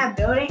to win. You have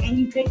building and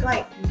you pick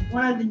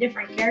one of the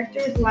different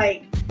characters,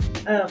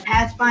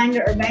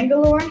 Pathfinder or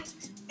Bangalore,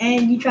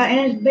 and you try.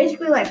 And it's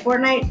basically like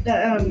Fortnite.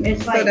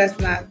 It's so that's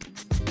not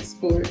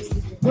sports.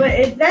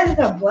 But that's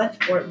a blood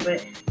sport.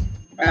 But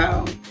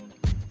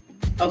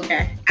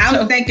okay. I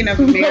was thinking of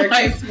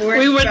American sports.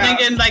 We were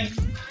thinking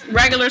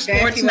regular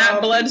sports,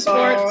 not blood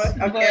sports.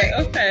 Okay.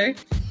 But, okay.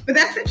 But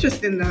that's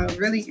interesting though.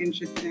 Really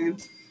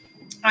interesting.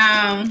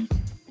 All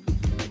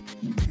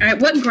right,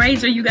 what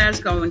grades are you guys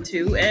going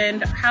to,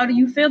 and how do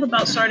you feel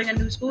about starting a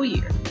new school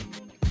year?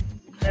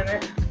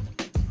 7,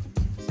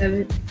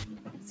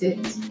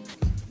 6.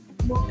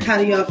 How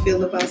do y'all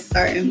feel about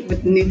starting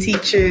with new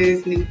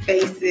teachers, new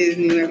faces,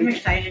 new everything? I'm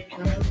excited because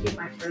I'm going to see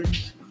my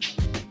friends.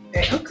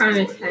 I'm kind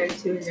of excited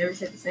too, and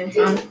everything at the same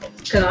time,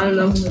 because I don't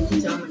know who the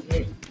teacher I'm going to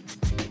get.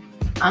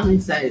 I'm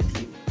excited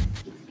too.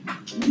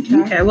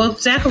 Okay, well,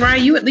 Zachariah,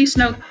 you at least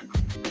know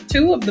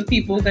 2 of the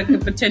people that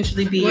could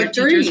potentially be your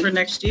teachers for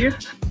next year.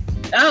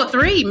 Oh,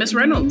 3, Miss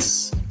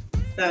Reynolds.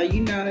 So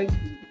you know,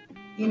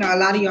 a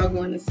lot of y'all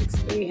going to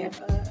 6th grade have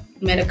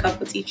met a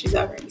couple teachers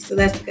already, so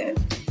that's good.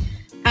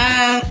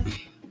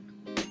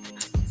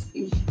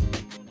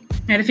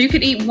 And if you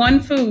could eat one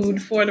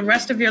food for the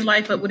rest of your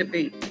life, what would it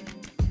be?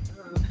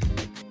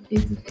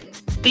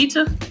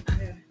 Pizza?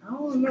 I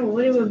don't know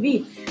what it would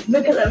be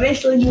because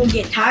eventually you would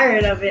get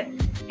tired of it,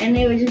 and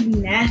it would just be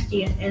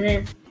nasty, and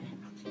then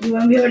you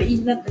wouldn't be able to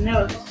eat nothing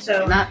else.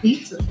 So not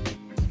pizza.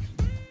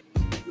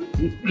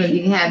 Because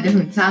you can have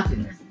different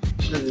toppings.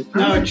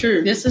 Oh,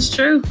 true. This is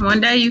true.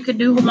 One day you could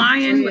do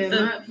Hawaiian with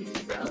the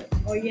pizza salad.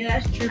 Oh yeah,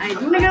 that's true. I'm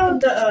gonna go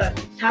with the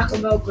Taco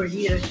Bell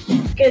gorditas.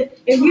 Because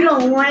if you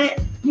don't want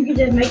it, you can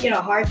just make it a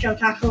hard shell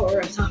taco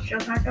or a soft shell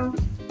taco.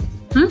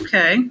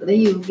 Okay. But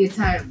then you get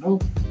tired of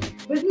both.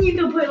 But then you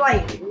can put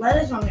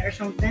lettuce on it or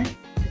something.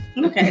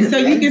 Okay, so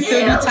you can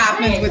still do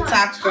toppings with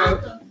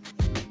taco.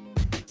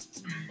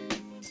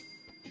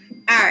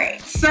 All right.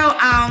 So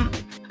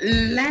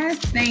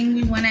last thing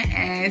we want to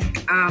ask,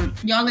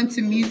 y'all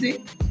into music?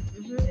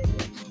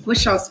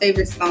 What's y'all's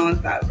favorite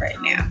songs out right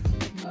now?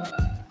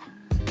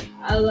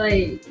 I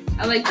like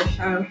the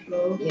Shadow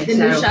Flow. Yeah, the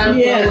new Shadow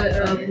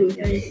Flow with Blue.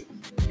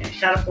 Yeah,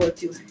 Shadow Flow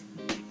too.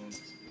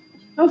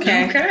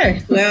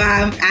 Okay.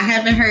 Well, I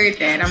haven't heard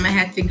that. I'm gonna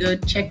have to go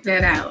check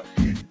that out.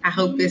 I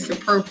hope it's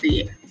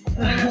appropriate.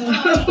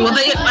 Well,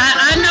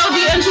 I know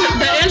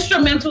the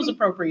instrumental's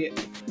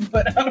appropriate,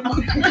 but I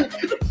don't know.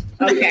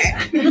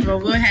 Okay. Well,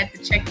 we'll have to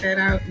check that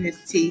out, Miss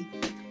T.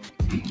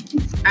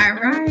 All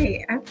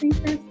right.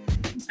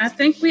 I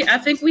think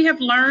we have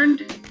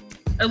learned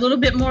a little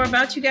bit more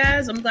about you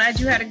guys. I'm glad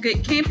you had a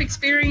good camp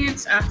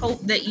experience. I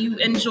hope that you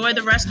enjoy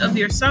the rest of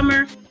your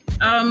summer.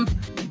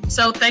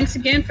 So thanks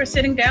again for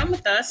sitting down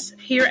with us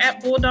here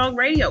at Bulldog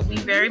Radio. We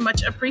very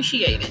much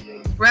appreciate it.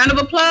 Round of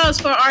applause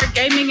for our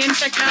gaming and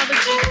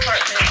technology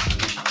department.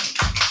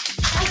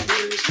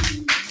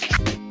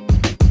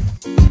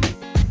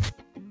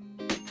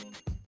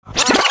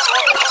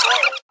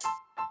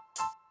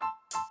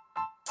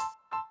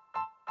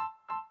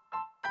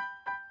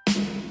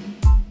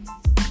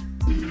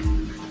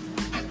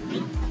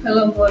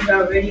 Hello,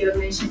 Bulldog Radio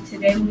Nation.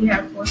 Today we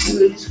have 4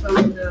 students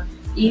from the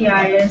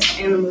EIS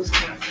Animals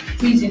Camp.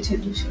 Please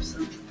introduce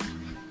yourself.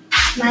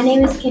 My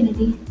name is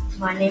Kennedy.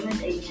 My name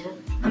is Asia.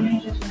 My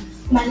name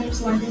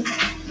is London.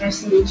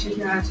 Nice to meet you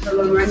guys.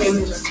 Hello, my name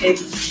is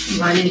Octavia.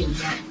 My name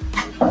is Jack.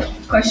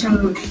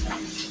 Question 1.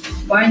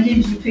 Why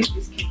did you pick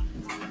this camp?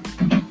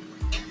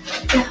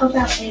 To help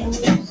out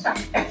animals.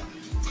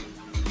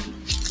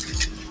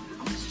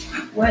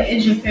 What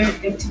is your favorite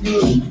thing to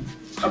do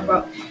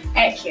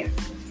at camp?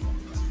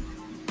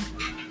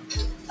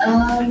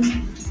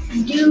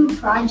 Do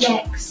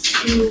projects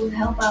to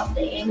help out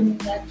the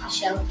animals at the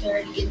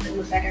shelter to give them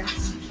a better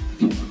home.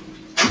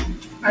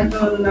 I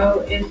don't know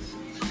if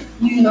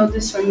you know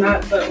this or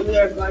not, but we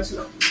are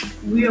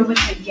with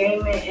the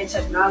Gaming and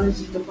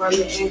Technology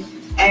Department and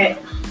at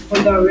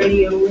Bulldog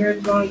Radio. We're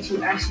going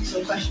to ask you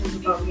some questions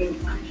about gaming.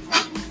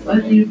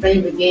 What's your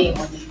favorite game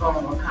on the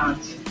phone or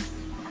console?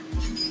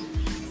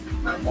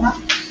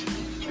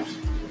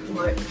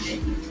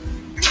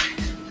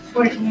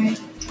 Fortnite.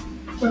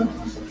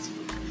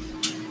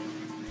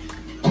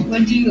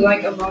 What do you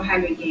like about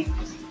having games?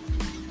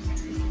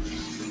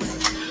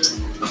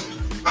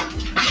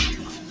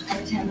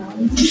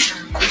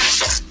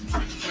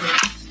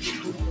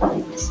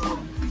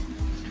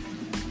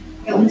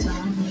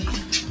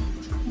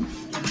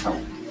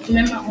 I'm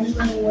in my own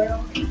little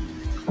world.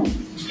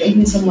 Thank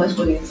you so much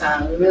for your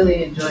time. We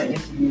really enjoyed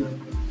interviewing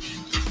you.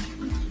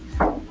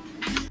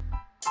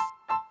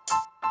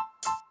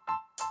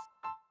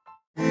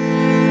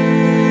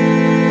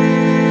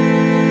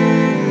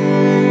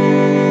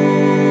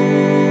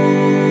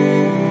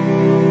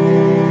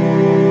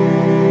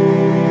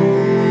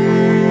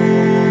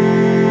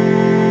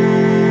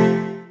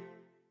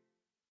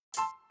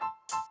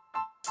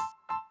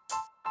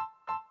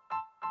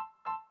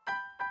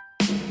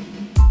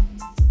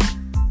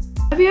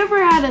 Have you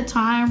ever had a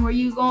time where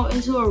you go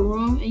into a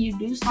room and you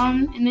do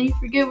something and then you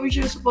forget what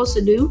you're supposed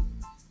to do?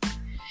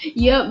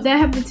 Yep, that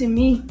happened to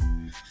me.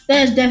 That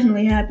has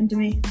definitely happened to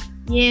me.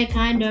 Yeah,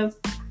 kind of.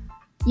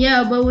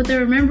 Yeah, but with the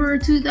Remember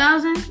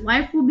 2000,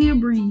 life will be a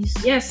breeze.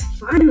 Yes,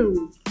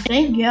 finally.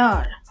 Thank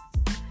God.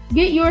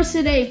 Get yours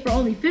today for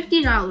only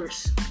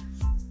 $50.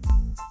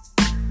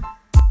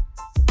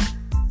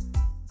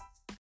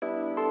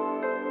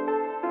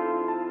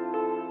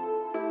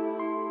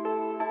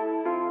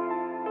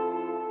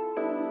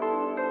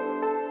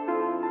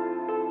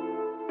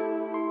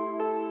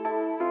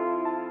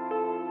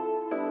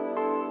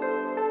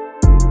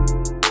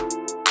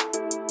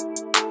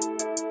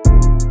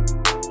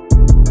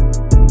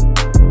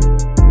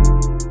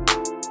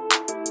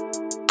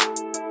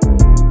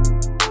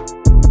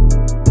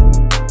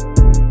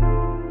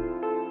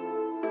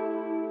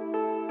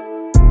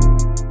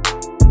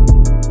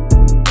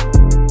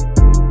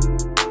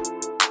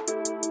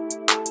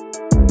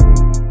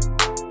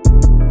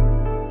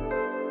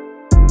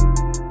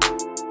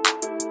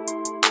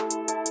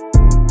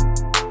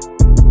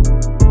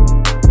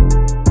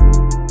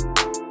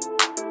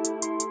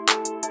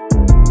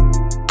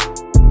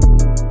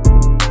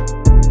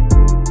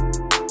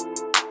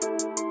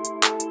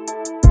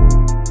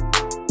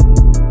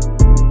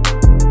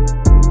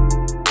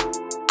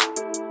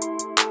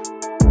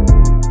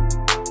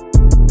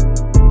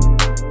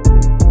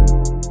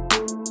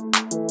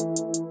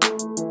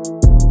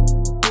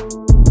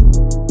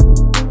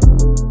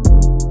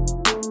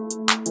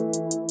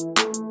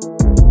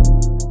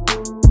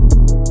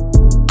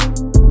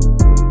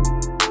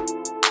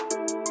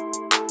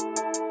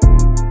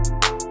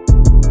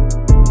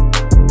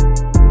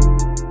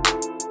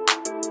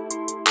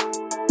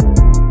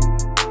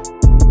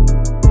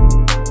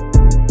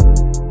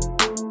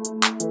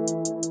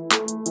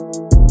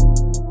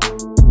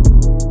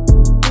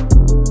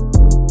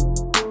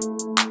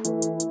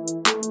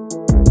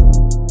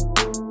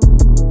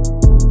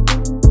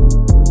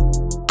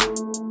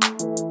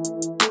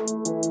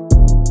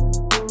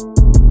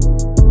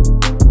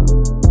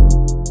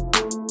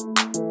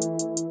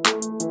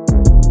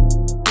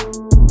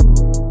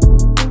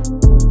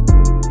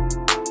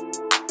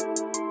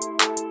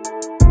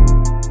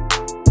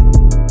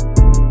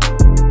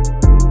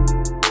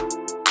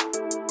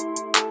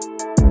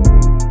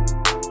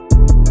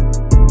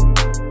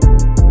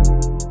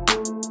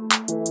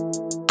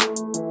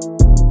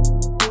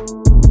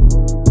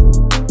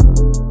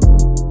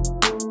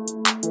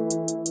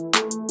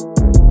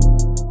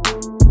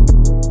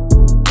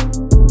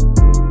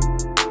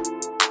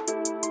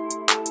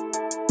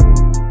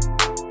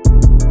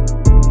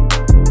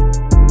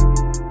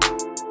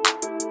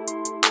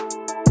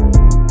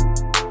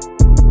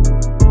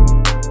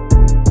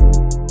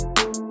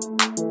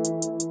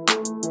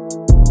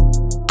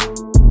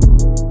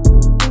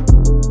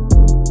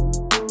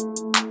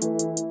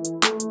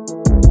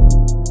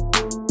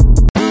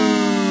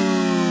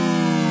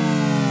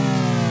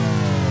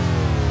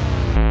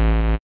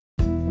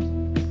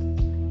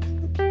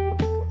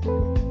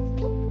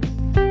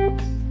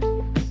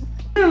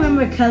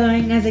 Remember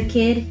coloring as a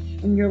kid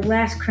and your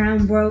last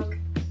crown broke?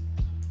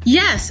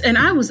 Yes, and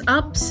I was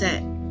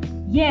upset.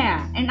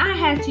 Yeah, and I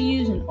had to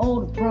use an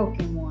old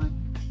broken one.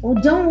 Well,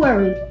 don't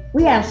worry.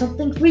 We have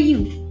something for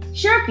you.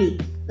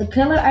 Sharpie, the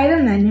color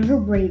item that never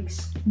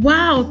breaks.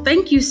 Wow,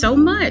 thank you so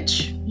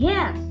much.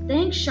 Yeah,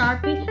 thanks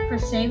Sharpie for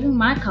saving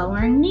my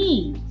coloring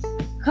needs.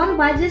 Come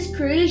buy this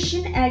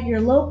creation at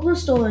your local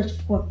stores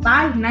for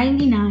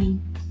 $5.99.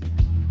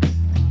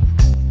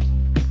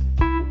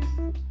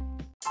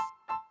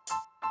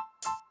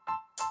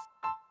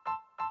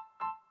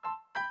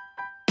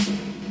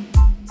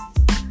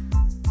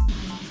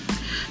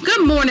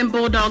 Good morning,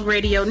 Bulldog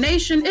Radio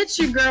Nation. It's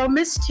your girl,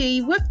 Miss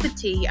T with the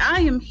T.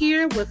 I am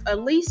here with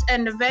Elise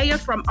and Nevaeh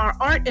from our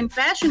art and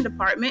fashion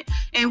department,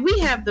 and we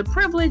have the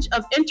privilege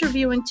of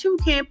interviewing two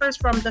campers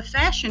from the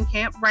fashion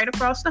camp right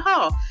across the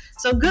hall.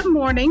 So good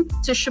morning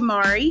to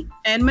Shamari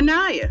and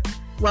Manaya.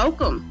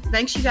 Welcome.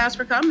 Thanks you guys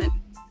for coming.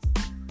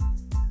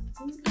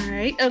 All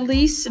right,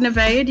 Elise,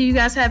 Nevaeh, do you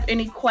guys have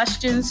any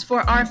questions for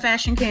our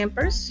fashion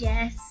campers?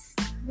 Yes.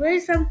 What are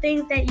some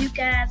things that you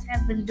guys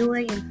have been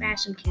doing in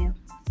fashion camp?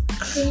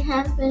 We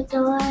have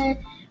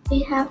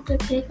to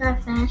pick our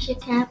fashion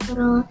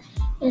capital,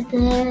 and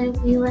then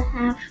we would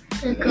have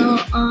to go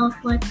off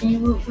what they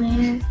would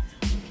wear.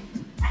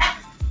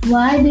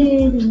 Why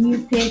did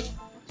you pick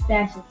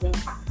fashion camp?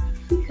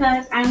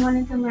 Because I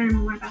wanted to learn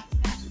more about the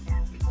fashion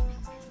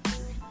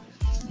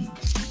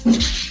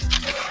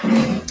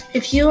capital.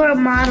 If you were a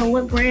model,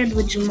 what brand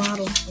would you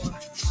model for?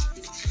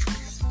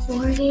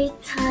 40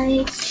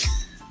 types.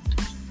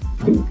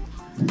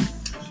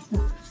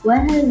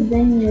 What has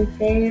been your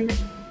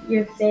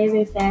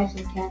favorite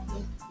fashion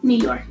capital? New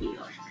York.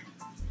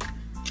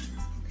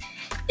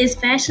 Is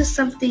fashion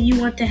something you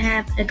want to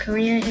have a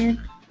career in?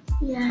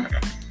 Yeah.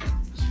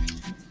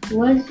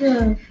 What's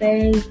your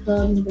favorite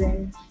clothing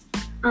brand?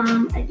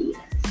 Adidas.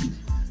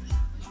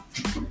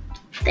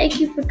 Thank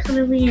you for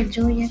coming. We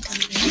enjoy your time.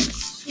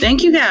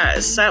 Thank you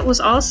guys. That was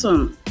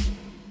awesome.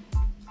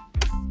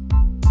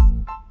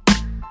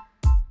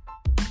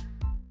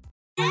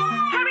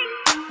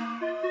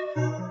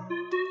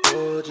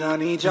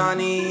 Johnny,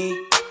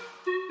 Johnny.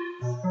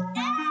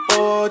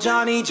 Oh,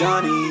 Johnny,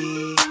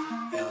 Johnny.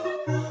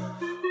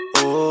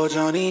 Oh,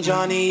 Johnny,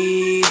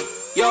 Johnny.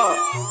 Yo.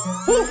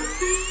 Woo.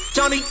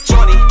 Johnny,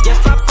 Johnny. Yes,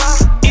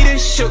 Papa. Eating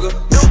sugar.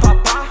 No,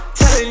 Papa.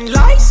 Telling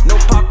lies. No,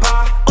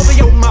 Papa. Open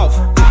your mouth.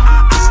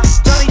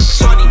 Johnny,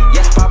 Johnny.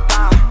 Yes,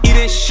 Papa.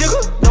 Eating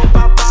sugar. No,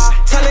 Papa.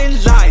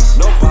 Telling lies.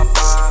 No,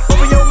 Papa.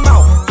 Open your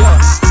mouth. Yeah.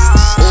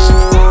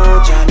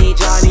 Oh, Johnny,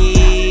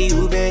 Johnny.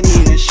 You been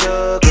eating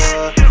sugar.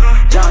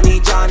 Johnny,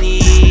 Johnny,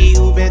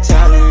 you been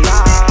telling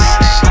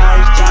lies.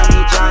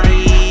 Johnny,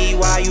 Johnny,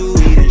 why you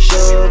eating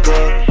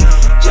sugar?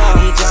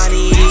 Johnny,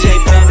 Johnny, J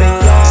pumping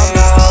your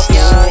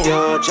mouth.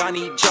 Yeah,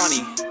 Johnny,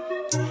 Johnny.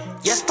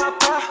 Yes,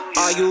 Papa,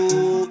 are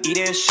you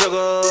eating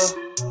sugar?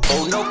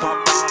 Oh, no,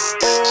 Papa.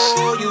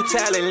 Oh, you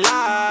telling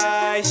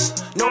lies.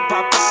 No,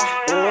 Papa,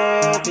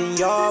 open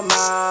your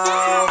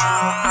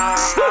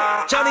mouth.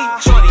 Johnny,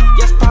 Johnny,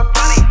 yes,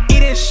 Papa,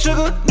 eating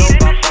sugar? No,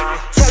 Papa,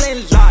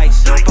 telling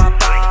lies. No,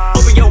 Papa,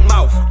 open your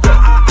mouth.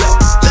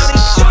 Johnny,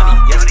 Johnny,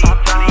 yes,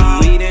 Papa,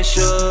 you eating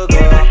sugar?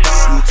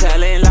 You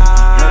telling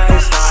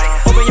lies.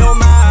 Open your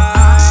mouth.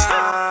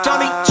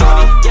 Johnny,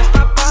 Johnny, yes,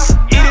 Papa,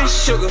 eating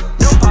sugar?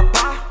 No,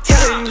 Papa,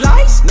 telling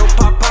lies. No,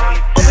 Papa,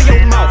 open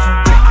your mouth.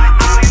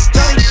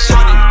 Johnny,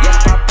 Johnny, yes,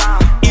 Papa,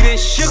 eating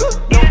sugar?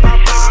 No,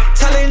 Papa,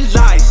 telling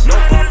lies. No,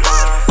 Papa,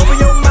 open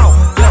your mouth.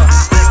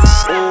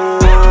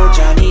 Oh,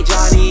 Johnny,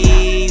 Johnny,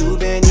 you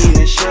been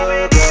eating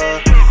sugar?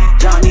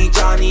 Johnny,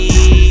 Johnny,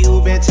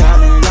 you been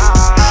telling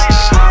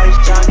lies.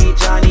 Johnny,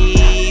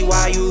 Johnny,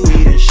 why you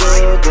eating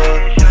sugar?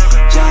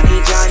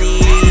 Johnny, Johnny,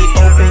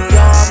 open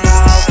your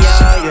mouth.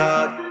 Yeah,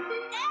 yeah.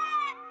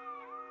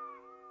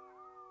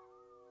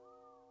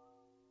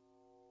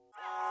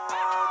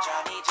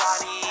 Johnny,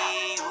 Johnny,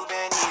 you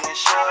been eating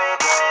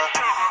sugar.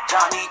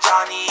 Johnny,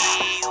 Johnny,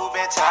 you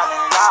been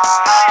telling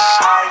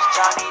lies.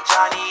 Johnny,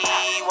 Johnny,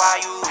 why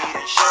you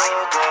eating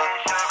sugar?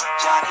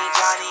 Johnny,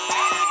 Johnny,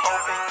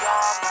 open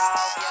your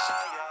mouth.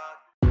 Yeah, yeah.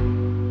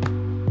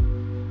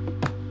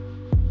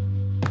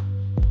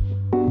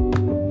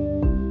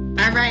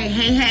 All right,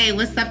 hey,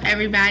 what's up,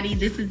 everybody?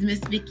 This is Miss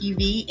Vicky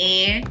V,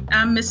 and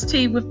I'm Miss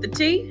T with the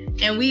T.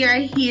 And we are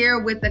here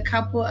with a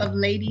couple of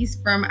ladies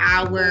from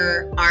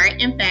our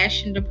art and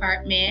fashion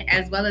department,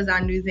 as well as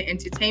our news and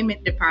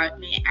entertainment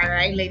department. All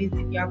right, ladies,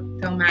 if y'all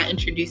don't mind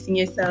introducing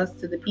yourselves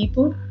to the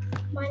people.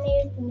 My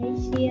name is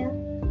Denisha.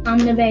 I'm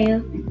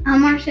Nevaeh.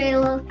 I'm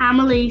Marshayla. I'm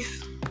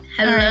Elise.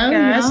 Hello, all right,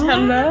 guys.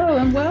 Hello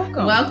and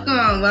welcome.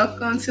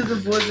 Welcome to the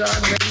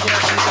Bulldog Radio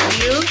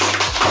interview.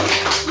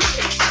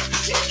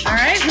 All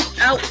right,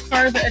 without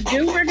further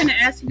ado, we're going to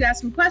ask you guys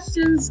some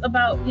questions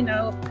about,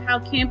 how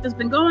camp has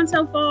been going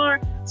so far.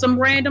 Some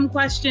random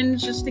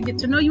questions just to get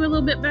to know you a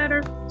little bit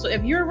better. So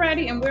if you're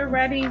ready and we're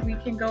ready, we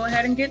can go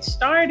ahead and get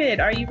started.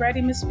 Are you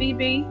ready, Miss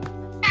BB?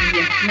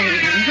 Yes,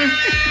 ma'am.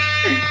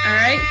 All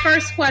right,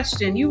 first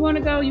question. You want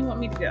to go? You want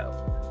me to go?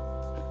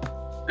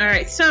 All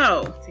right,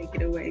 so take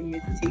it away,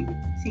 Miss T.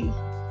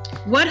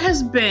 What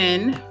has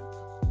been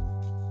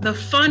the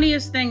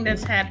funniest thing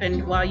that's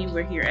happened while you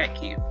were here at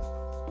camp?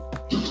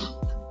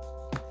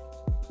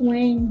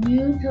 When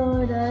you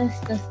told us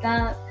to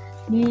stop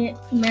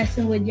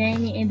messing with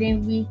Jamie, and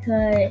then we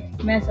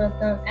could mess with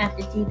them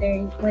after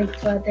 2:30, like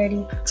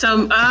 12:30.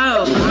 So, okay.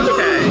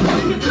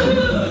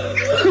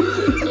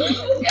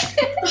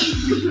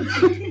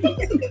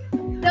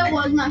 That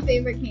was my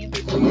favorite camp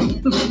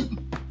experience.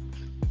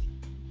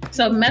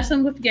 So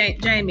messing with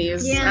Jamie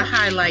is a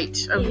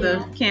highlight of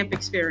the camp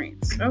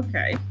experience.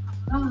 Okay.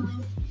 Oh.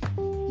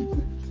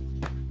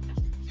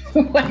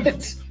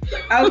 What?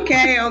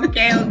 Okay. All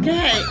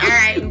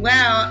right.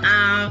 Well,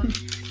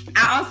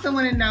 I also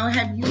want to know,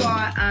 have you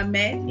all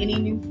met any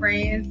new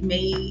friends,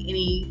 made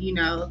any,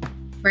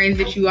 friends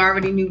that you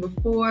already knew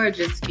before,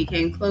 just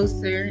became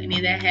closer? Any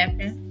of that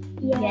happened?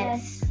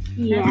 Yes.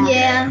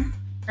 Yeah.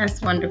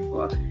 That's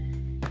wonderful.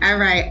 All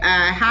right.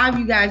 How have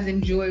you guys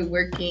enjoyed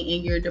working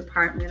in your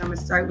department? I'm going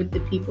to start with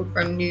the people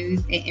from news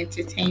and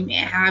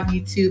entertainment. How have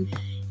you two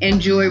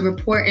enjoyed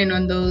reporting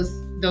on those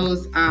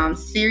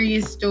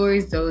serious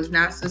stories, those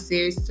not so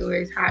serious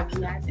stories? How have you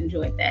guys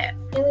enjoyed that?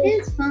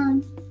 It's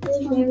fun. It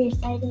was very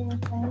exciting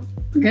and fun.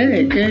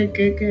 Good.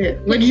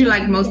 What did you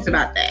like most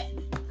about that?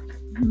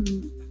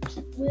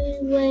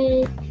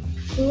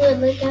 We would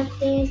look up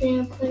things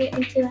and put it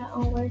into our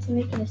own words and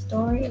make it a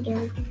story. And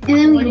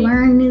then we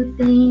learn new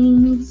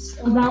things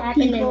about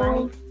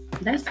people.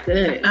 That's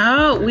good.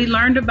 Oh, we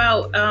learned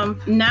about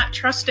not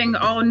trusting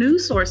all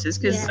news sources,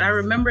 because I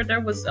remember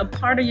there was a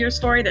part of your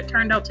story that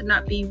turned out to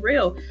not be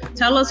real.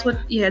 Tell us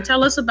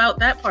about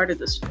that part of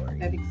the story.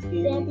 Debbie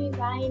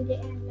Ryan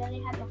didn't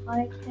really have a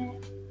heart attack.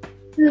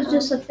 It was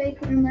just a fake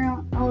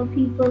rumor all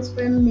people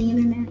spreading the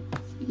internet.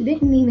 You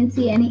didn't even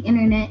see any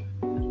internet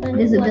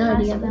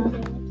visibility about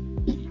it.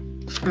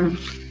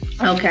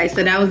 Okay,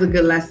 so that was a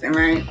good lesson,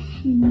 right?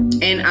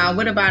 Mm-hmm. And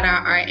what about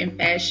our art and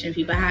fashion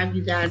people? How have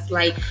you guys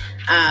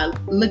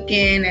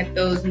looking at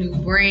those new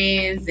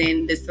brands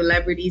and the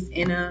celebrities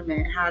in them,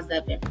 and how's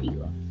that been for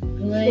you?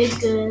 It's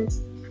good.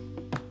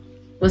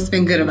 What's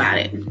been good about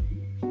it?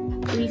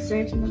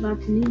 Researching about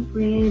the new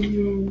brands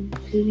and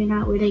figuring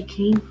out where they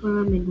came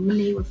from and when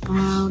they were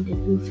found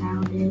and who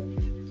found it.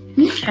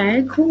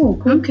 Okay,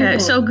 cool. Okay,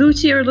 so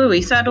Gucci or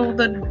Louis, settle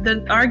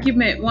the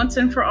argument once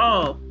and for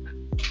all.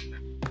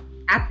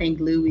 I think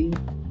Louis.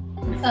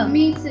 Oh,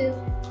 me too.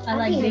 I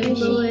like Gucci.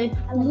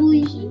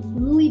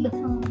 Louis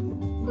Vuitton.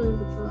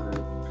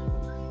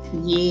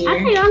 Yeah,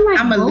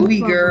 I'm a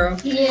Louis girl.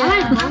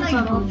 Yeah, I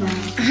like both.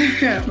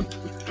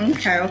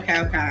 Okay.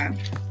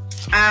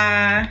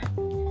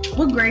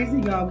 What grades are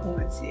y'all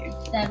going to?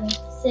 7,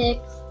 6,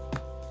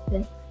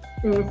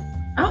 5.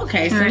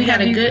 Okay, so we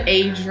got a good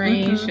age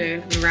range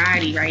and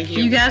variety right here.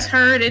 You guys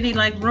heard any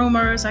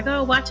rumors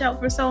oh, watch out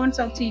for so and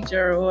so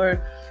teacher, or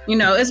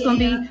it's gonna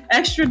be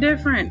extra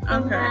different?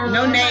 Okay,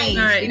 no names.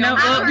 All right,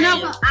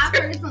 I've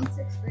heard it from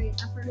 6th grade.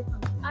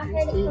 I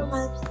heard it from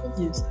my sister.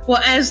 Yes.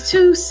 Well, as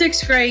 2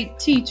 6th grade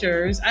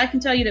teachers, I can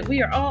tell you that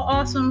we are all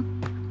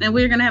awesome, and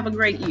we're gonna have a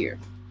great year.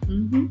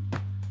 Mm-hmm.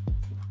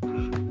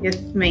 Yes,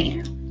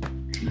 ma'am.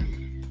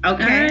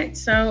 Okay. All right.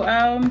 So,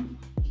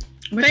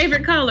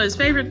 favorite colors,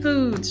 favorite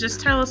foods. Just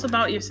tell us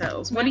about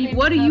yourselves. What do you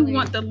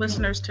want the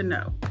listeners to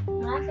know?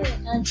 My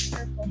favorite color is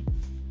purple.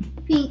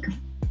 Pink.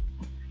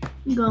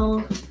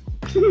 Gold.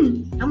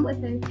 I'm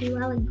with her too.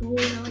 I like gold.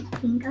 I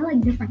like pink. I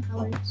like different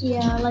colors.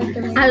 Yeah, I like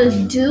the.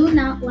 I do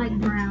not like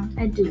brown.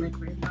 I do like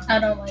red. I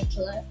don't like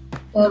black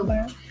or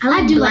brown. I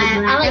like black.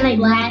 I like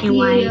black and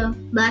white. Yeah,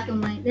 black and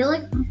white. They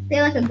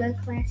like a good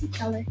classy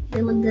color.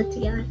 They look good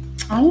together.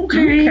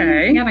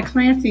 Okay. You got a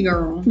classy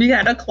girl. You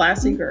got a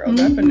classy girl,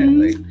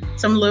 definitely.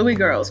 Some Louis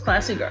girls,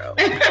 classy girls.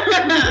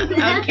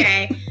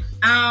 Okay.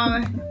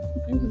 There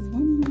was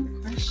one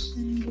more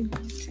question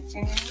to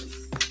ask.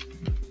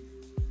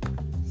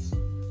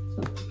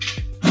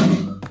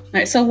 All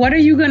right, so what are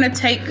you going to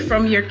take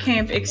from your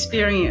camp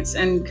experience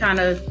and kind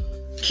of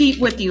keep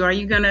with you? Are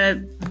you going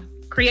to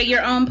create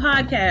your own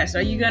podcast?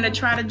 Are you going to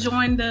try to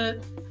join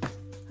the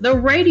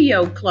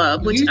radio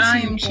club, which I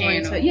am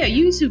going to? Yeah,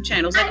 YouTube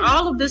channels. Like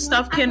all of this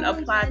stuff can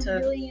apply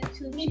to.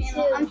 YouTube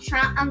channel.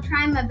 I'm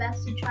trying my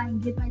best to try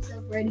and get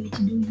myself ready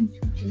to do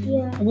YouTube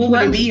channel. Yeah. What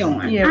would it be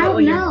on? I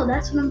don't know.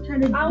 That's what I'm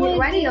trying to get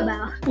ready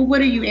about. Well, what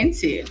are you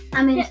into?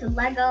 I'm into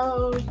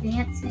Legos,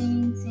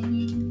 dancing,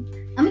 singing.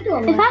 I'm into a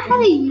lot. If I had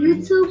a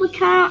YouTube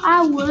account,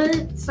 I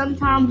would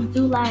sometimes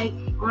do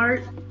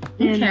art.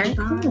 Okay,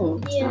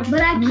 cool. Yeah. But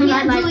I can't do a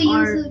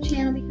YouTube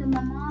channel because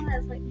my mom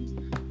has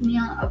me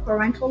on a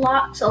parental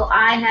lock, so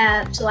I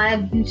have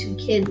YouTube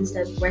Kids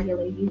instead of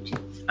regular YouTube.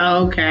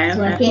 Okay. So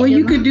Well,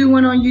 you could do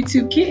one on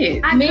YouTube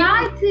Kids. I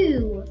tried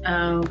to.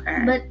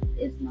 Okay. But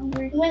it's not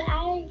working. When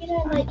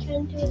I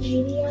trying to do a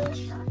video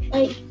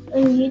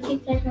on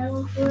YouTube that I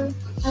was for,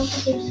 I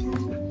was just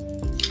shy.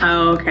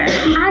 Okay.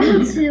 I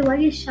do too. I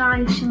get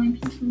shy showing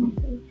people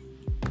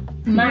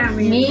my face.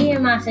 Me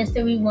and my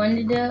sister, we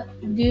wanted to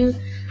do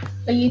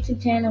a YouTube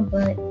channel,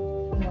 but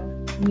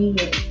we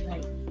get shy.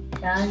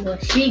 Well,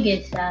 she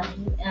gets shy.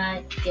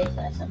 I get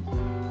shy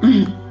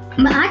sometimes.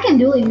 But I can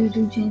do a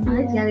YouTube channel.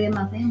 I just gotta get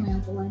my family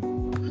out the way.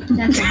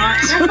 That's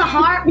the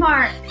hard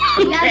part.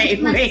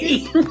 Okay,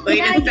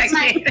 wait a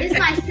second. It's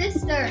my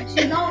sister.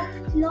 She's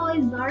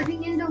always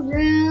barging in the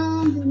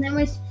room. And then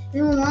when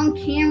we're on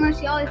camera,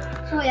 she always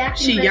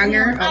acting. She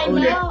younger or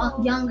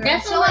older? Younger.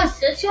 That's what my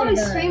sister She always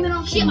does. screaming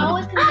on She camera.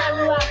 always comes out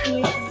real out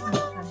and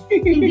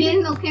and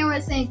getting on camera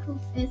and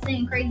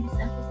saying crazy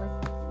stuff.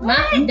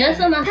 That's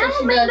what my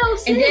sister does.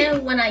 no And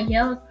then when I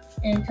yell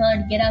and tell her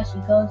to get out, she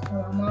goes to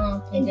her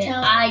mom, and then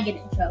I get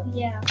in trouble.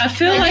 Yeah. I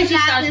feel like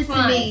happens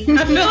to me.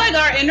 I feel like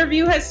our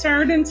interview has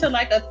turned into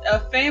like a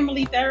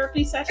family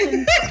therapy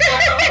session.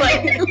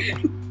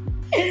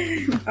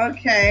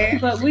 Okay.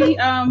 But we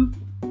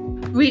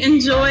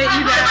enjoyed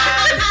you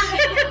guys.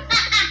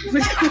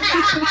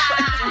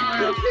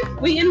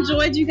 We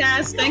enjoyed you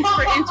guys. Thanks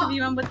for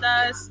interviewing with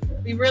us.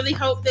 We really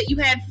hope that you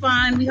had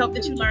fun. We hope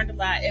that you learned a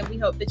lot, and we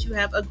hope that you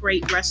have a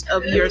great rest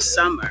of your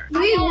summer.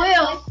 We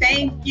will.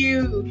 Thank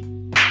you.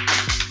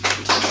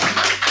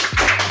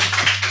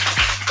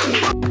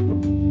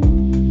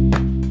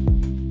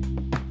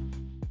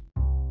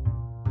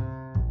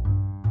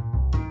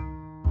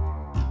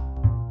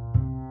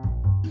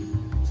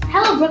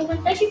 Hello,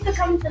 Brooklyn. Thank you for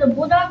coming to the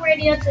Bulldog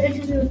Radio to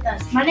interview with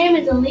us. My name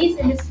is Elise,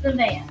 and this is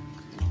Nevaeh.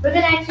 We're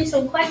going to ask you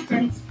some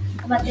questions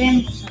about the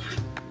animal shelter.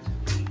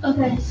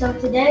 Okay, so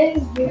today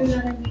we're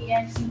going to be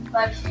asking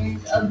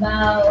questions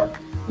about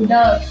the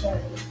dog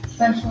shelter.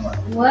 Question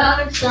 1. What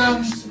are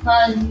some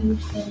supplies you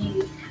can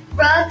use?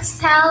 Rugs,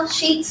 towels,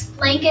 sheets,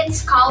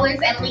 blankets, collars,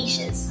 and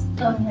leashes.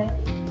 Okay.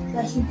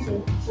 Question 2.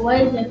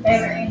 What is your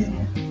favorite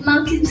animal?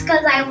 Monkeys,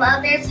 because I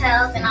love their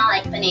tails and I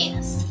like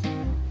bananas.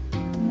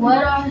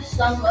 What are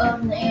some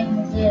of the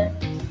animals there?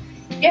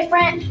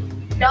 Different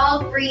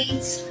dog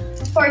breeds.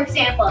 For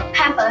example,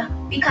 Peppa,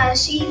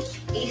 because she's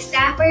a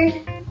Stafford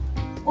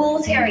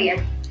Bull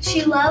Terrier.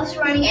 She loves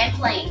running and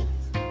playing.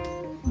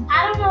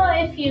 I don't know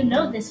if you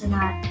know this or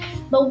not,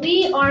 but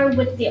we are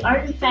with the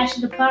Art and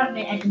Fashion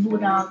Department at the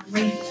Bulldog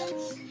Radio.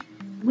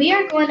 We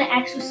are going to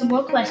ask you some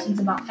more questions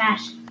about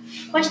fashion.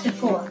 Question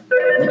 4.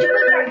 Would you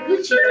prefer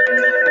Gucci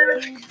or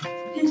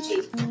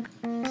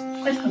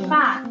Gucci? Question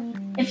 5.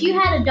 If you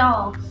had a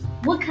dog,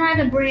 what kind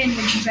of brand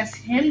would you dress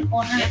him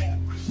or her in?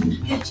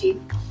 Gucci.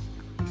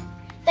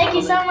 Thank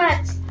you so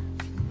much.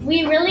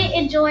 We really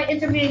enjoyed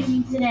interviewing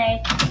you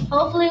today.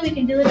 Hopefully we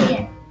can do it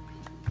again.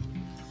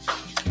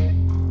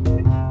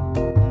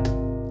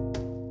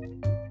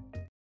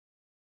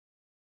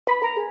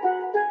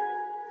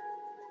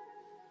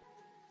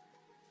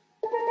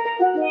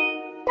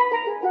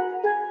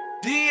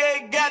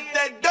 DA got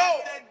that dope.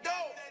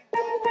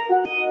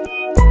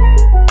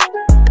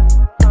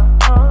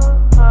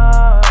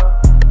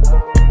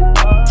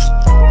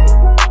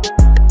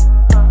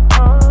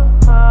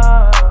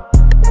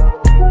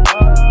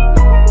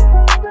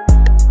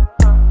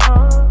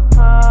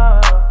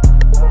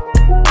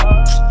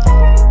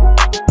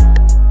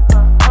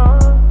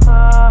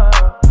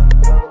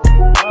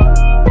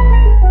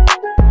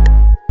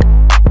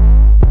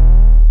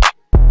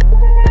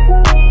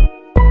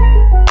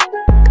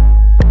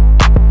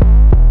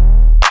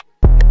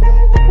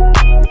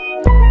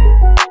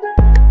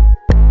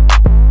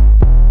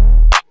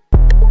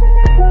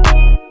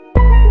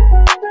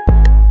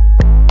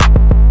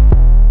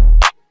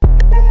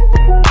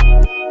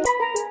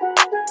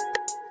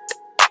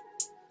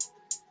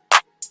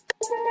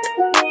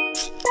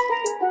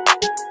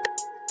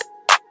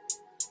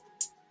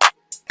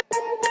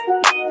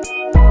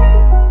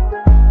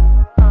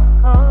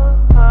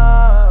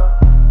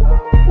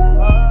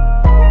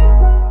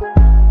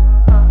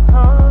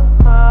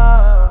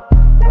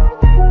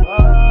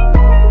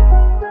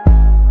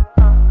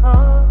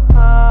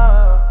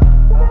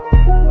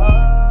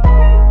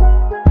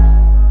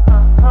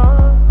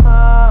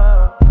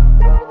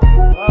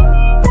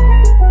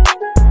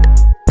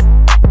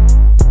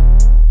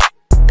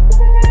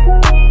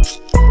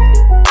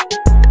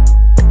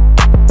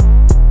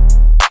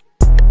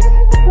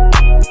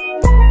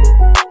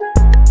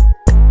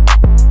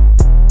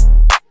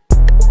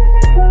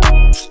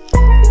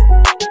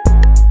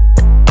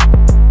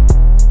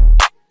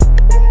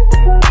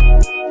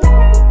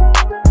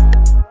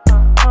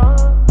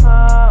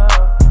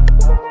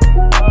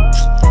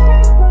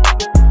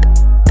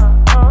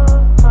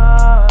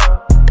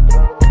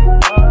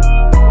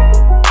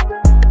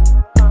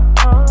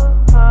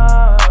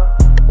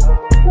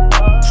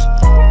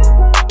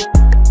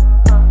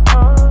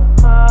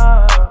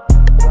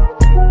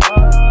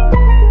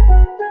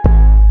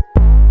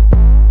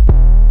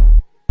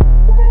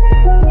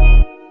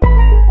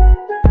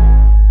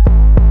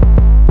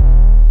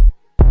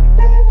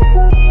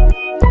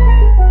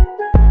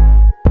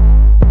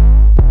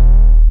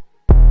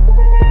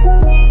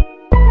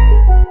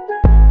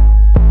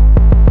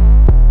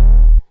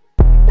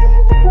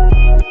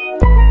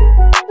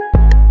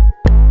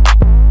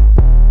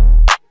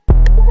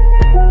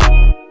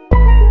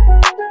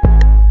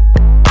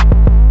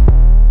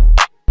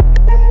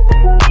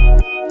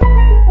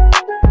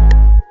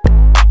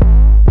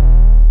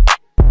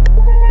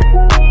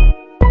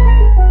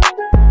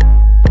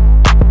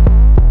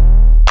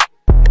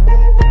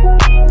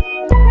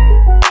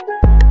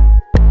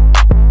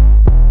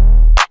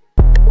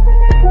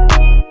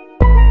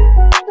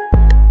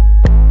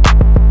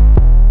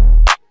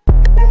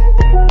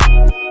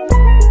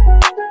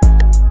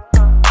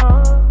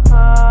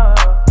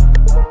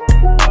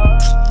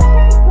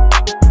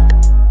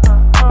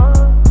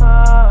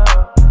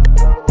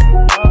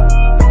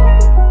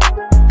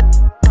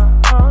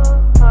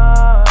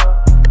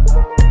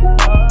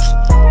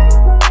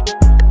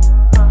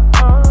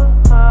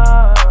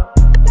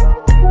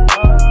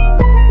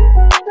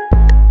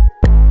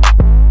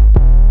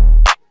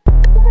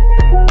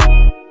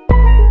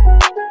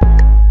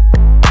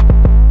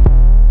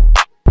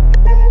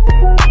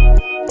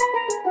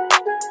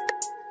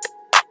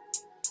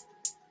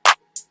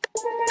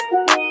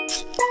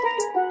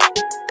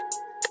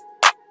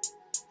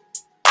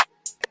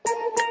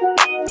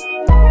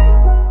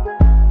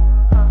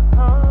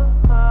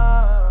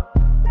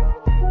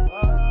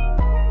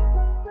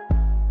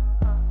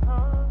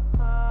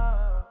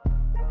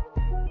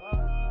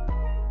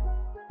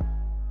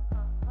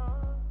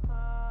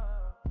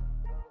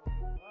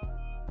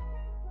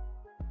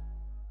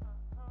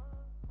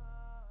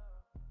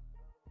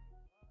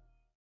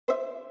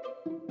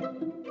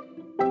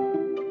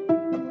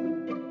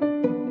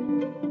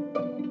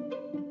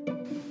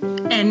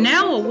 And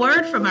now a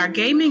word from our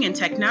gaming and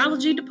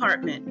technology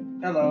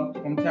department. Hello,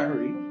 I'm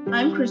Tyree.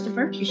 I'm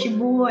Christopher. It's your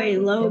boy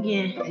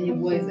Logan. And your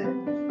boy Zach.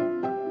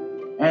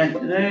 And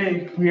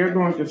today we are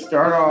going to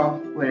start off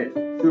with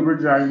Super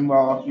Dragon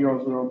Ball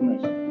Heroes World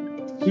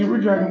Mission. Super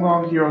Dragon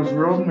Ball Heroes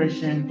World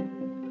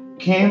Mission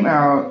came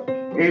out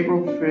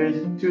April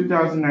 5th,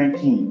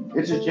 2019.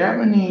 It's a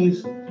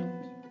Japanese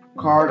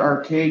card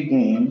arcade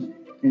game.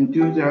 In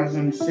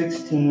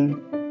 2016,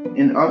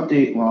 an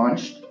update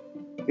launched.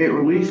 It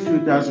released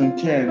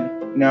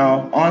 2010.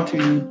 Now, on to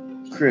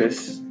you,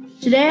 Chris.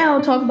 Today I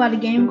will talk about a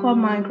game called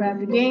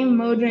Minecraft, a game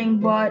Mojang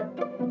bought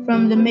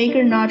from the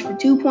maker Notch for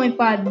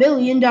 $2.5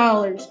 billion.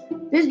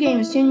 This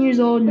game is 10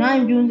 years old, and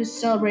I'm doing this to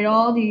celebrate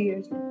all the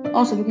years.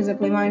 Also because I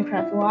play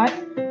Minecraft a lot.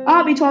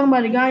 I'll be talking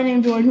about a guy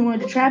named Jordan who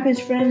wanted to trap his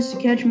friends to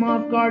catch him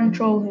off guard and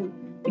troll him.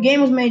 The game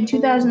was made in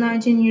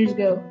 2009, 10 years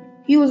ago.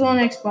 He was on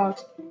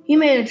Xbox. He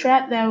made a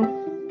trap that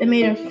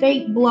made a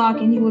fake block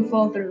and he would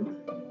fall through.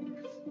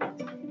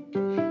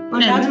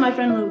 On to my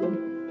friend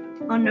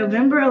Logan. On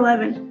November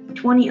 11th,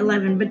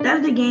 2011,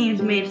 Bethesda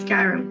Games made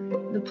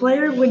Skyrim. The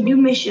player would do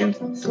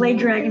missions, slay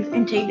dragons,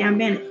 and take down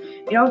bandits.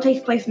 It all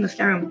takes place in the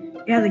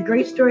Skyrim. It has a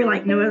great story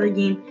like no other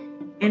game,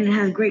 and it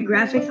has great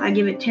graphics. I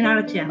give it 10 out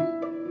of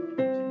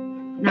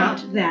 10. Now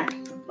to that.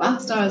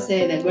 Rockstar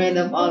said that Grand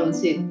Theft Auto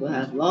 6 will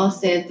have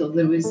Los Santos,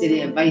 Liberty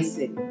City, and Vice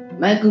City.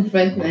 Michael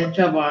Franklin and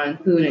Trevor are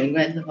included in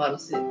Grand Theft Auto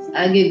 6.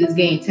 I give this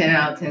game 10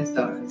 out of 10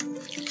 stars.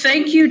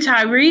 Thank you,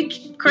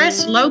 Tyreek,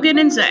 Chris, Logan,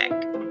 and Zach.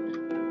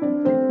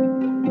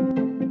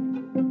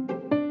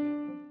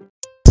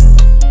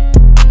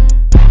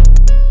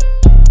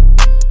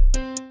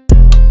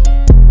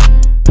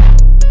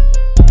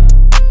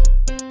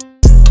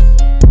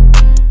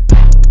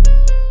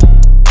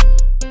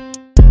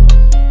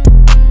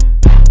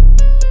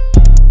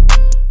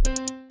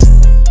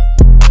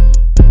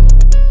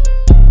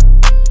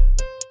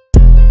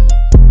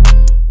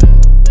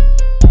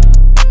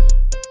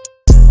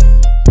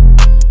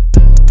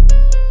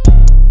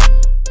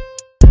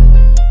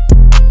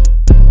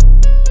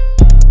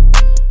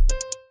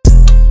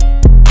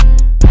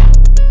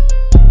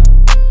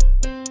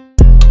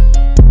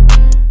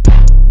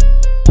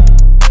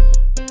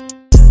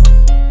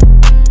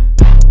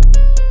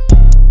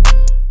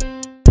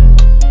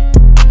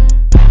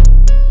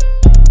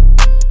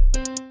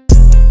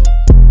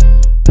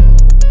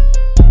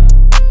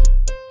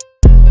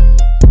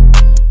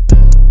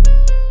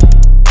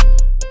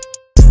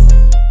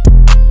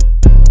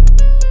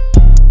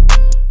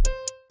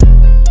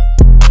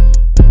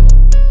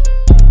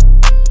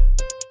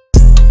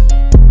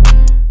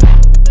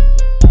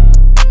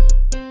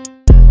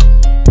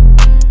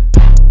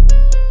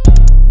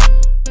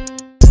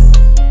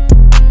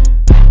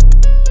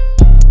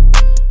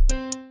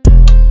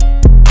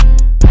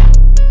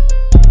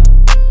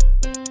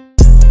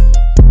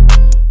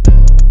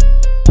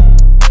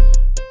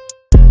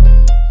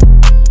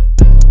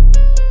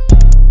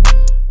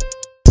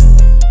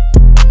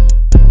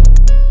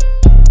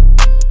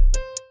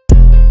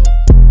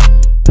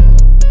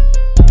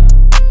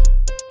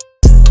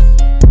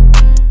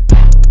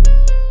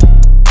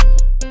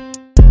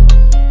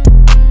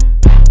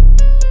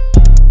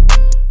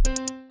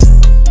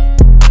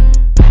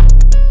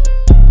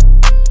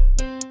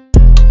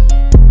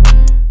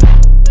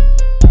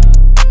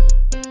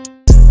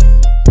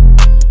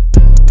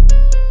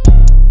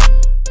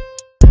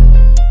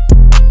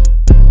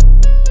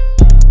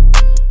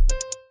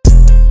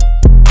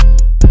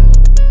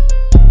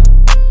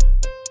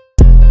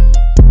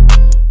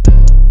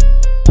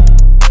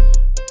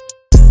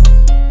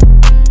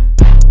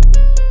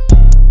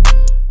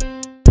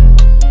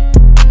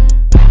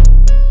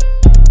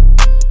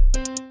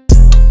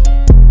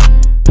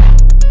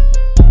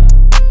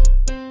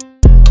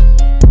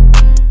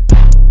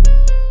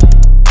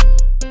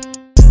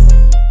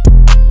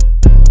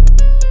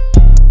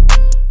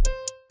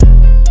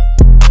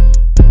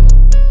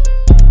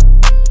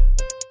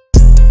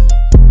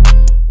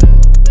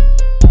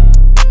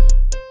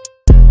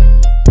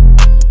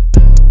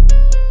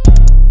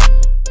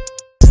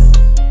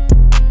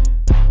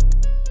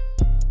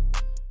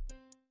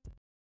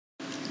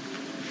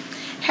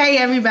 Hey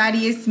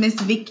everybody, it's Miss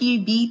Vicky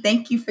B.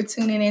 Thank you for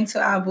tuning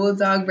into our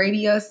Bulldog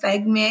Radio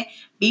segment.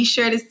 Be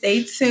sure to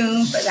stay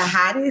tuned for the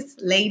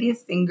hottest,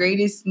 latest, and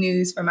greatest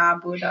news from our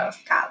Bulldog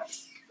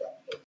scholars.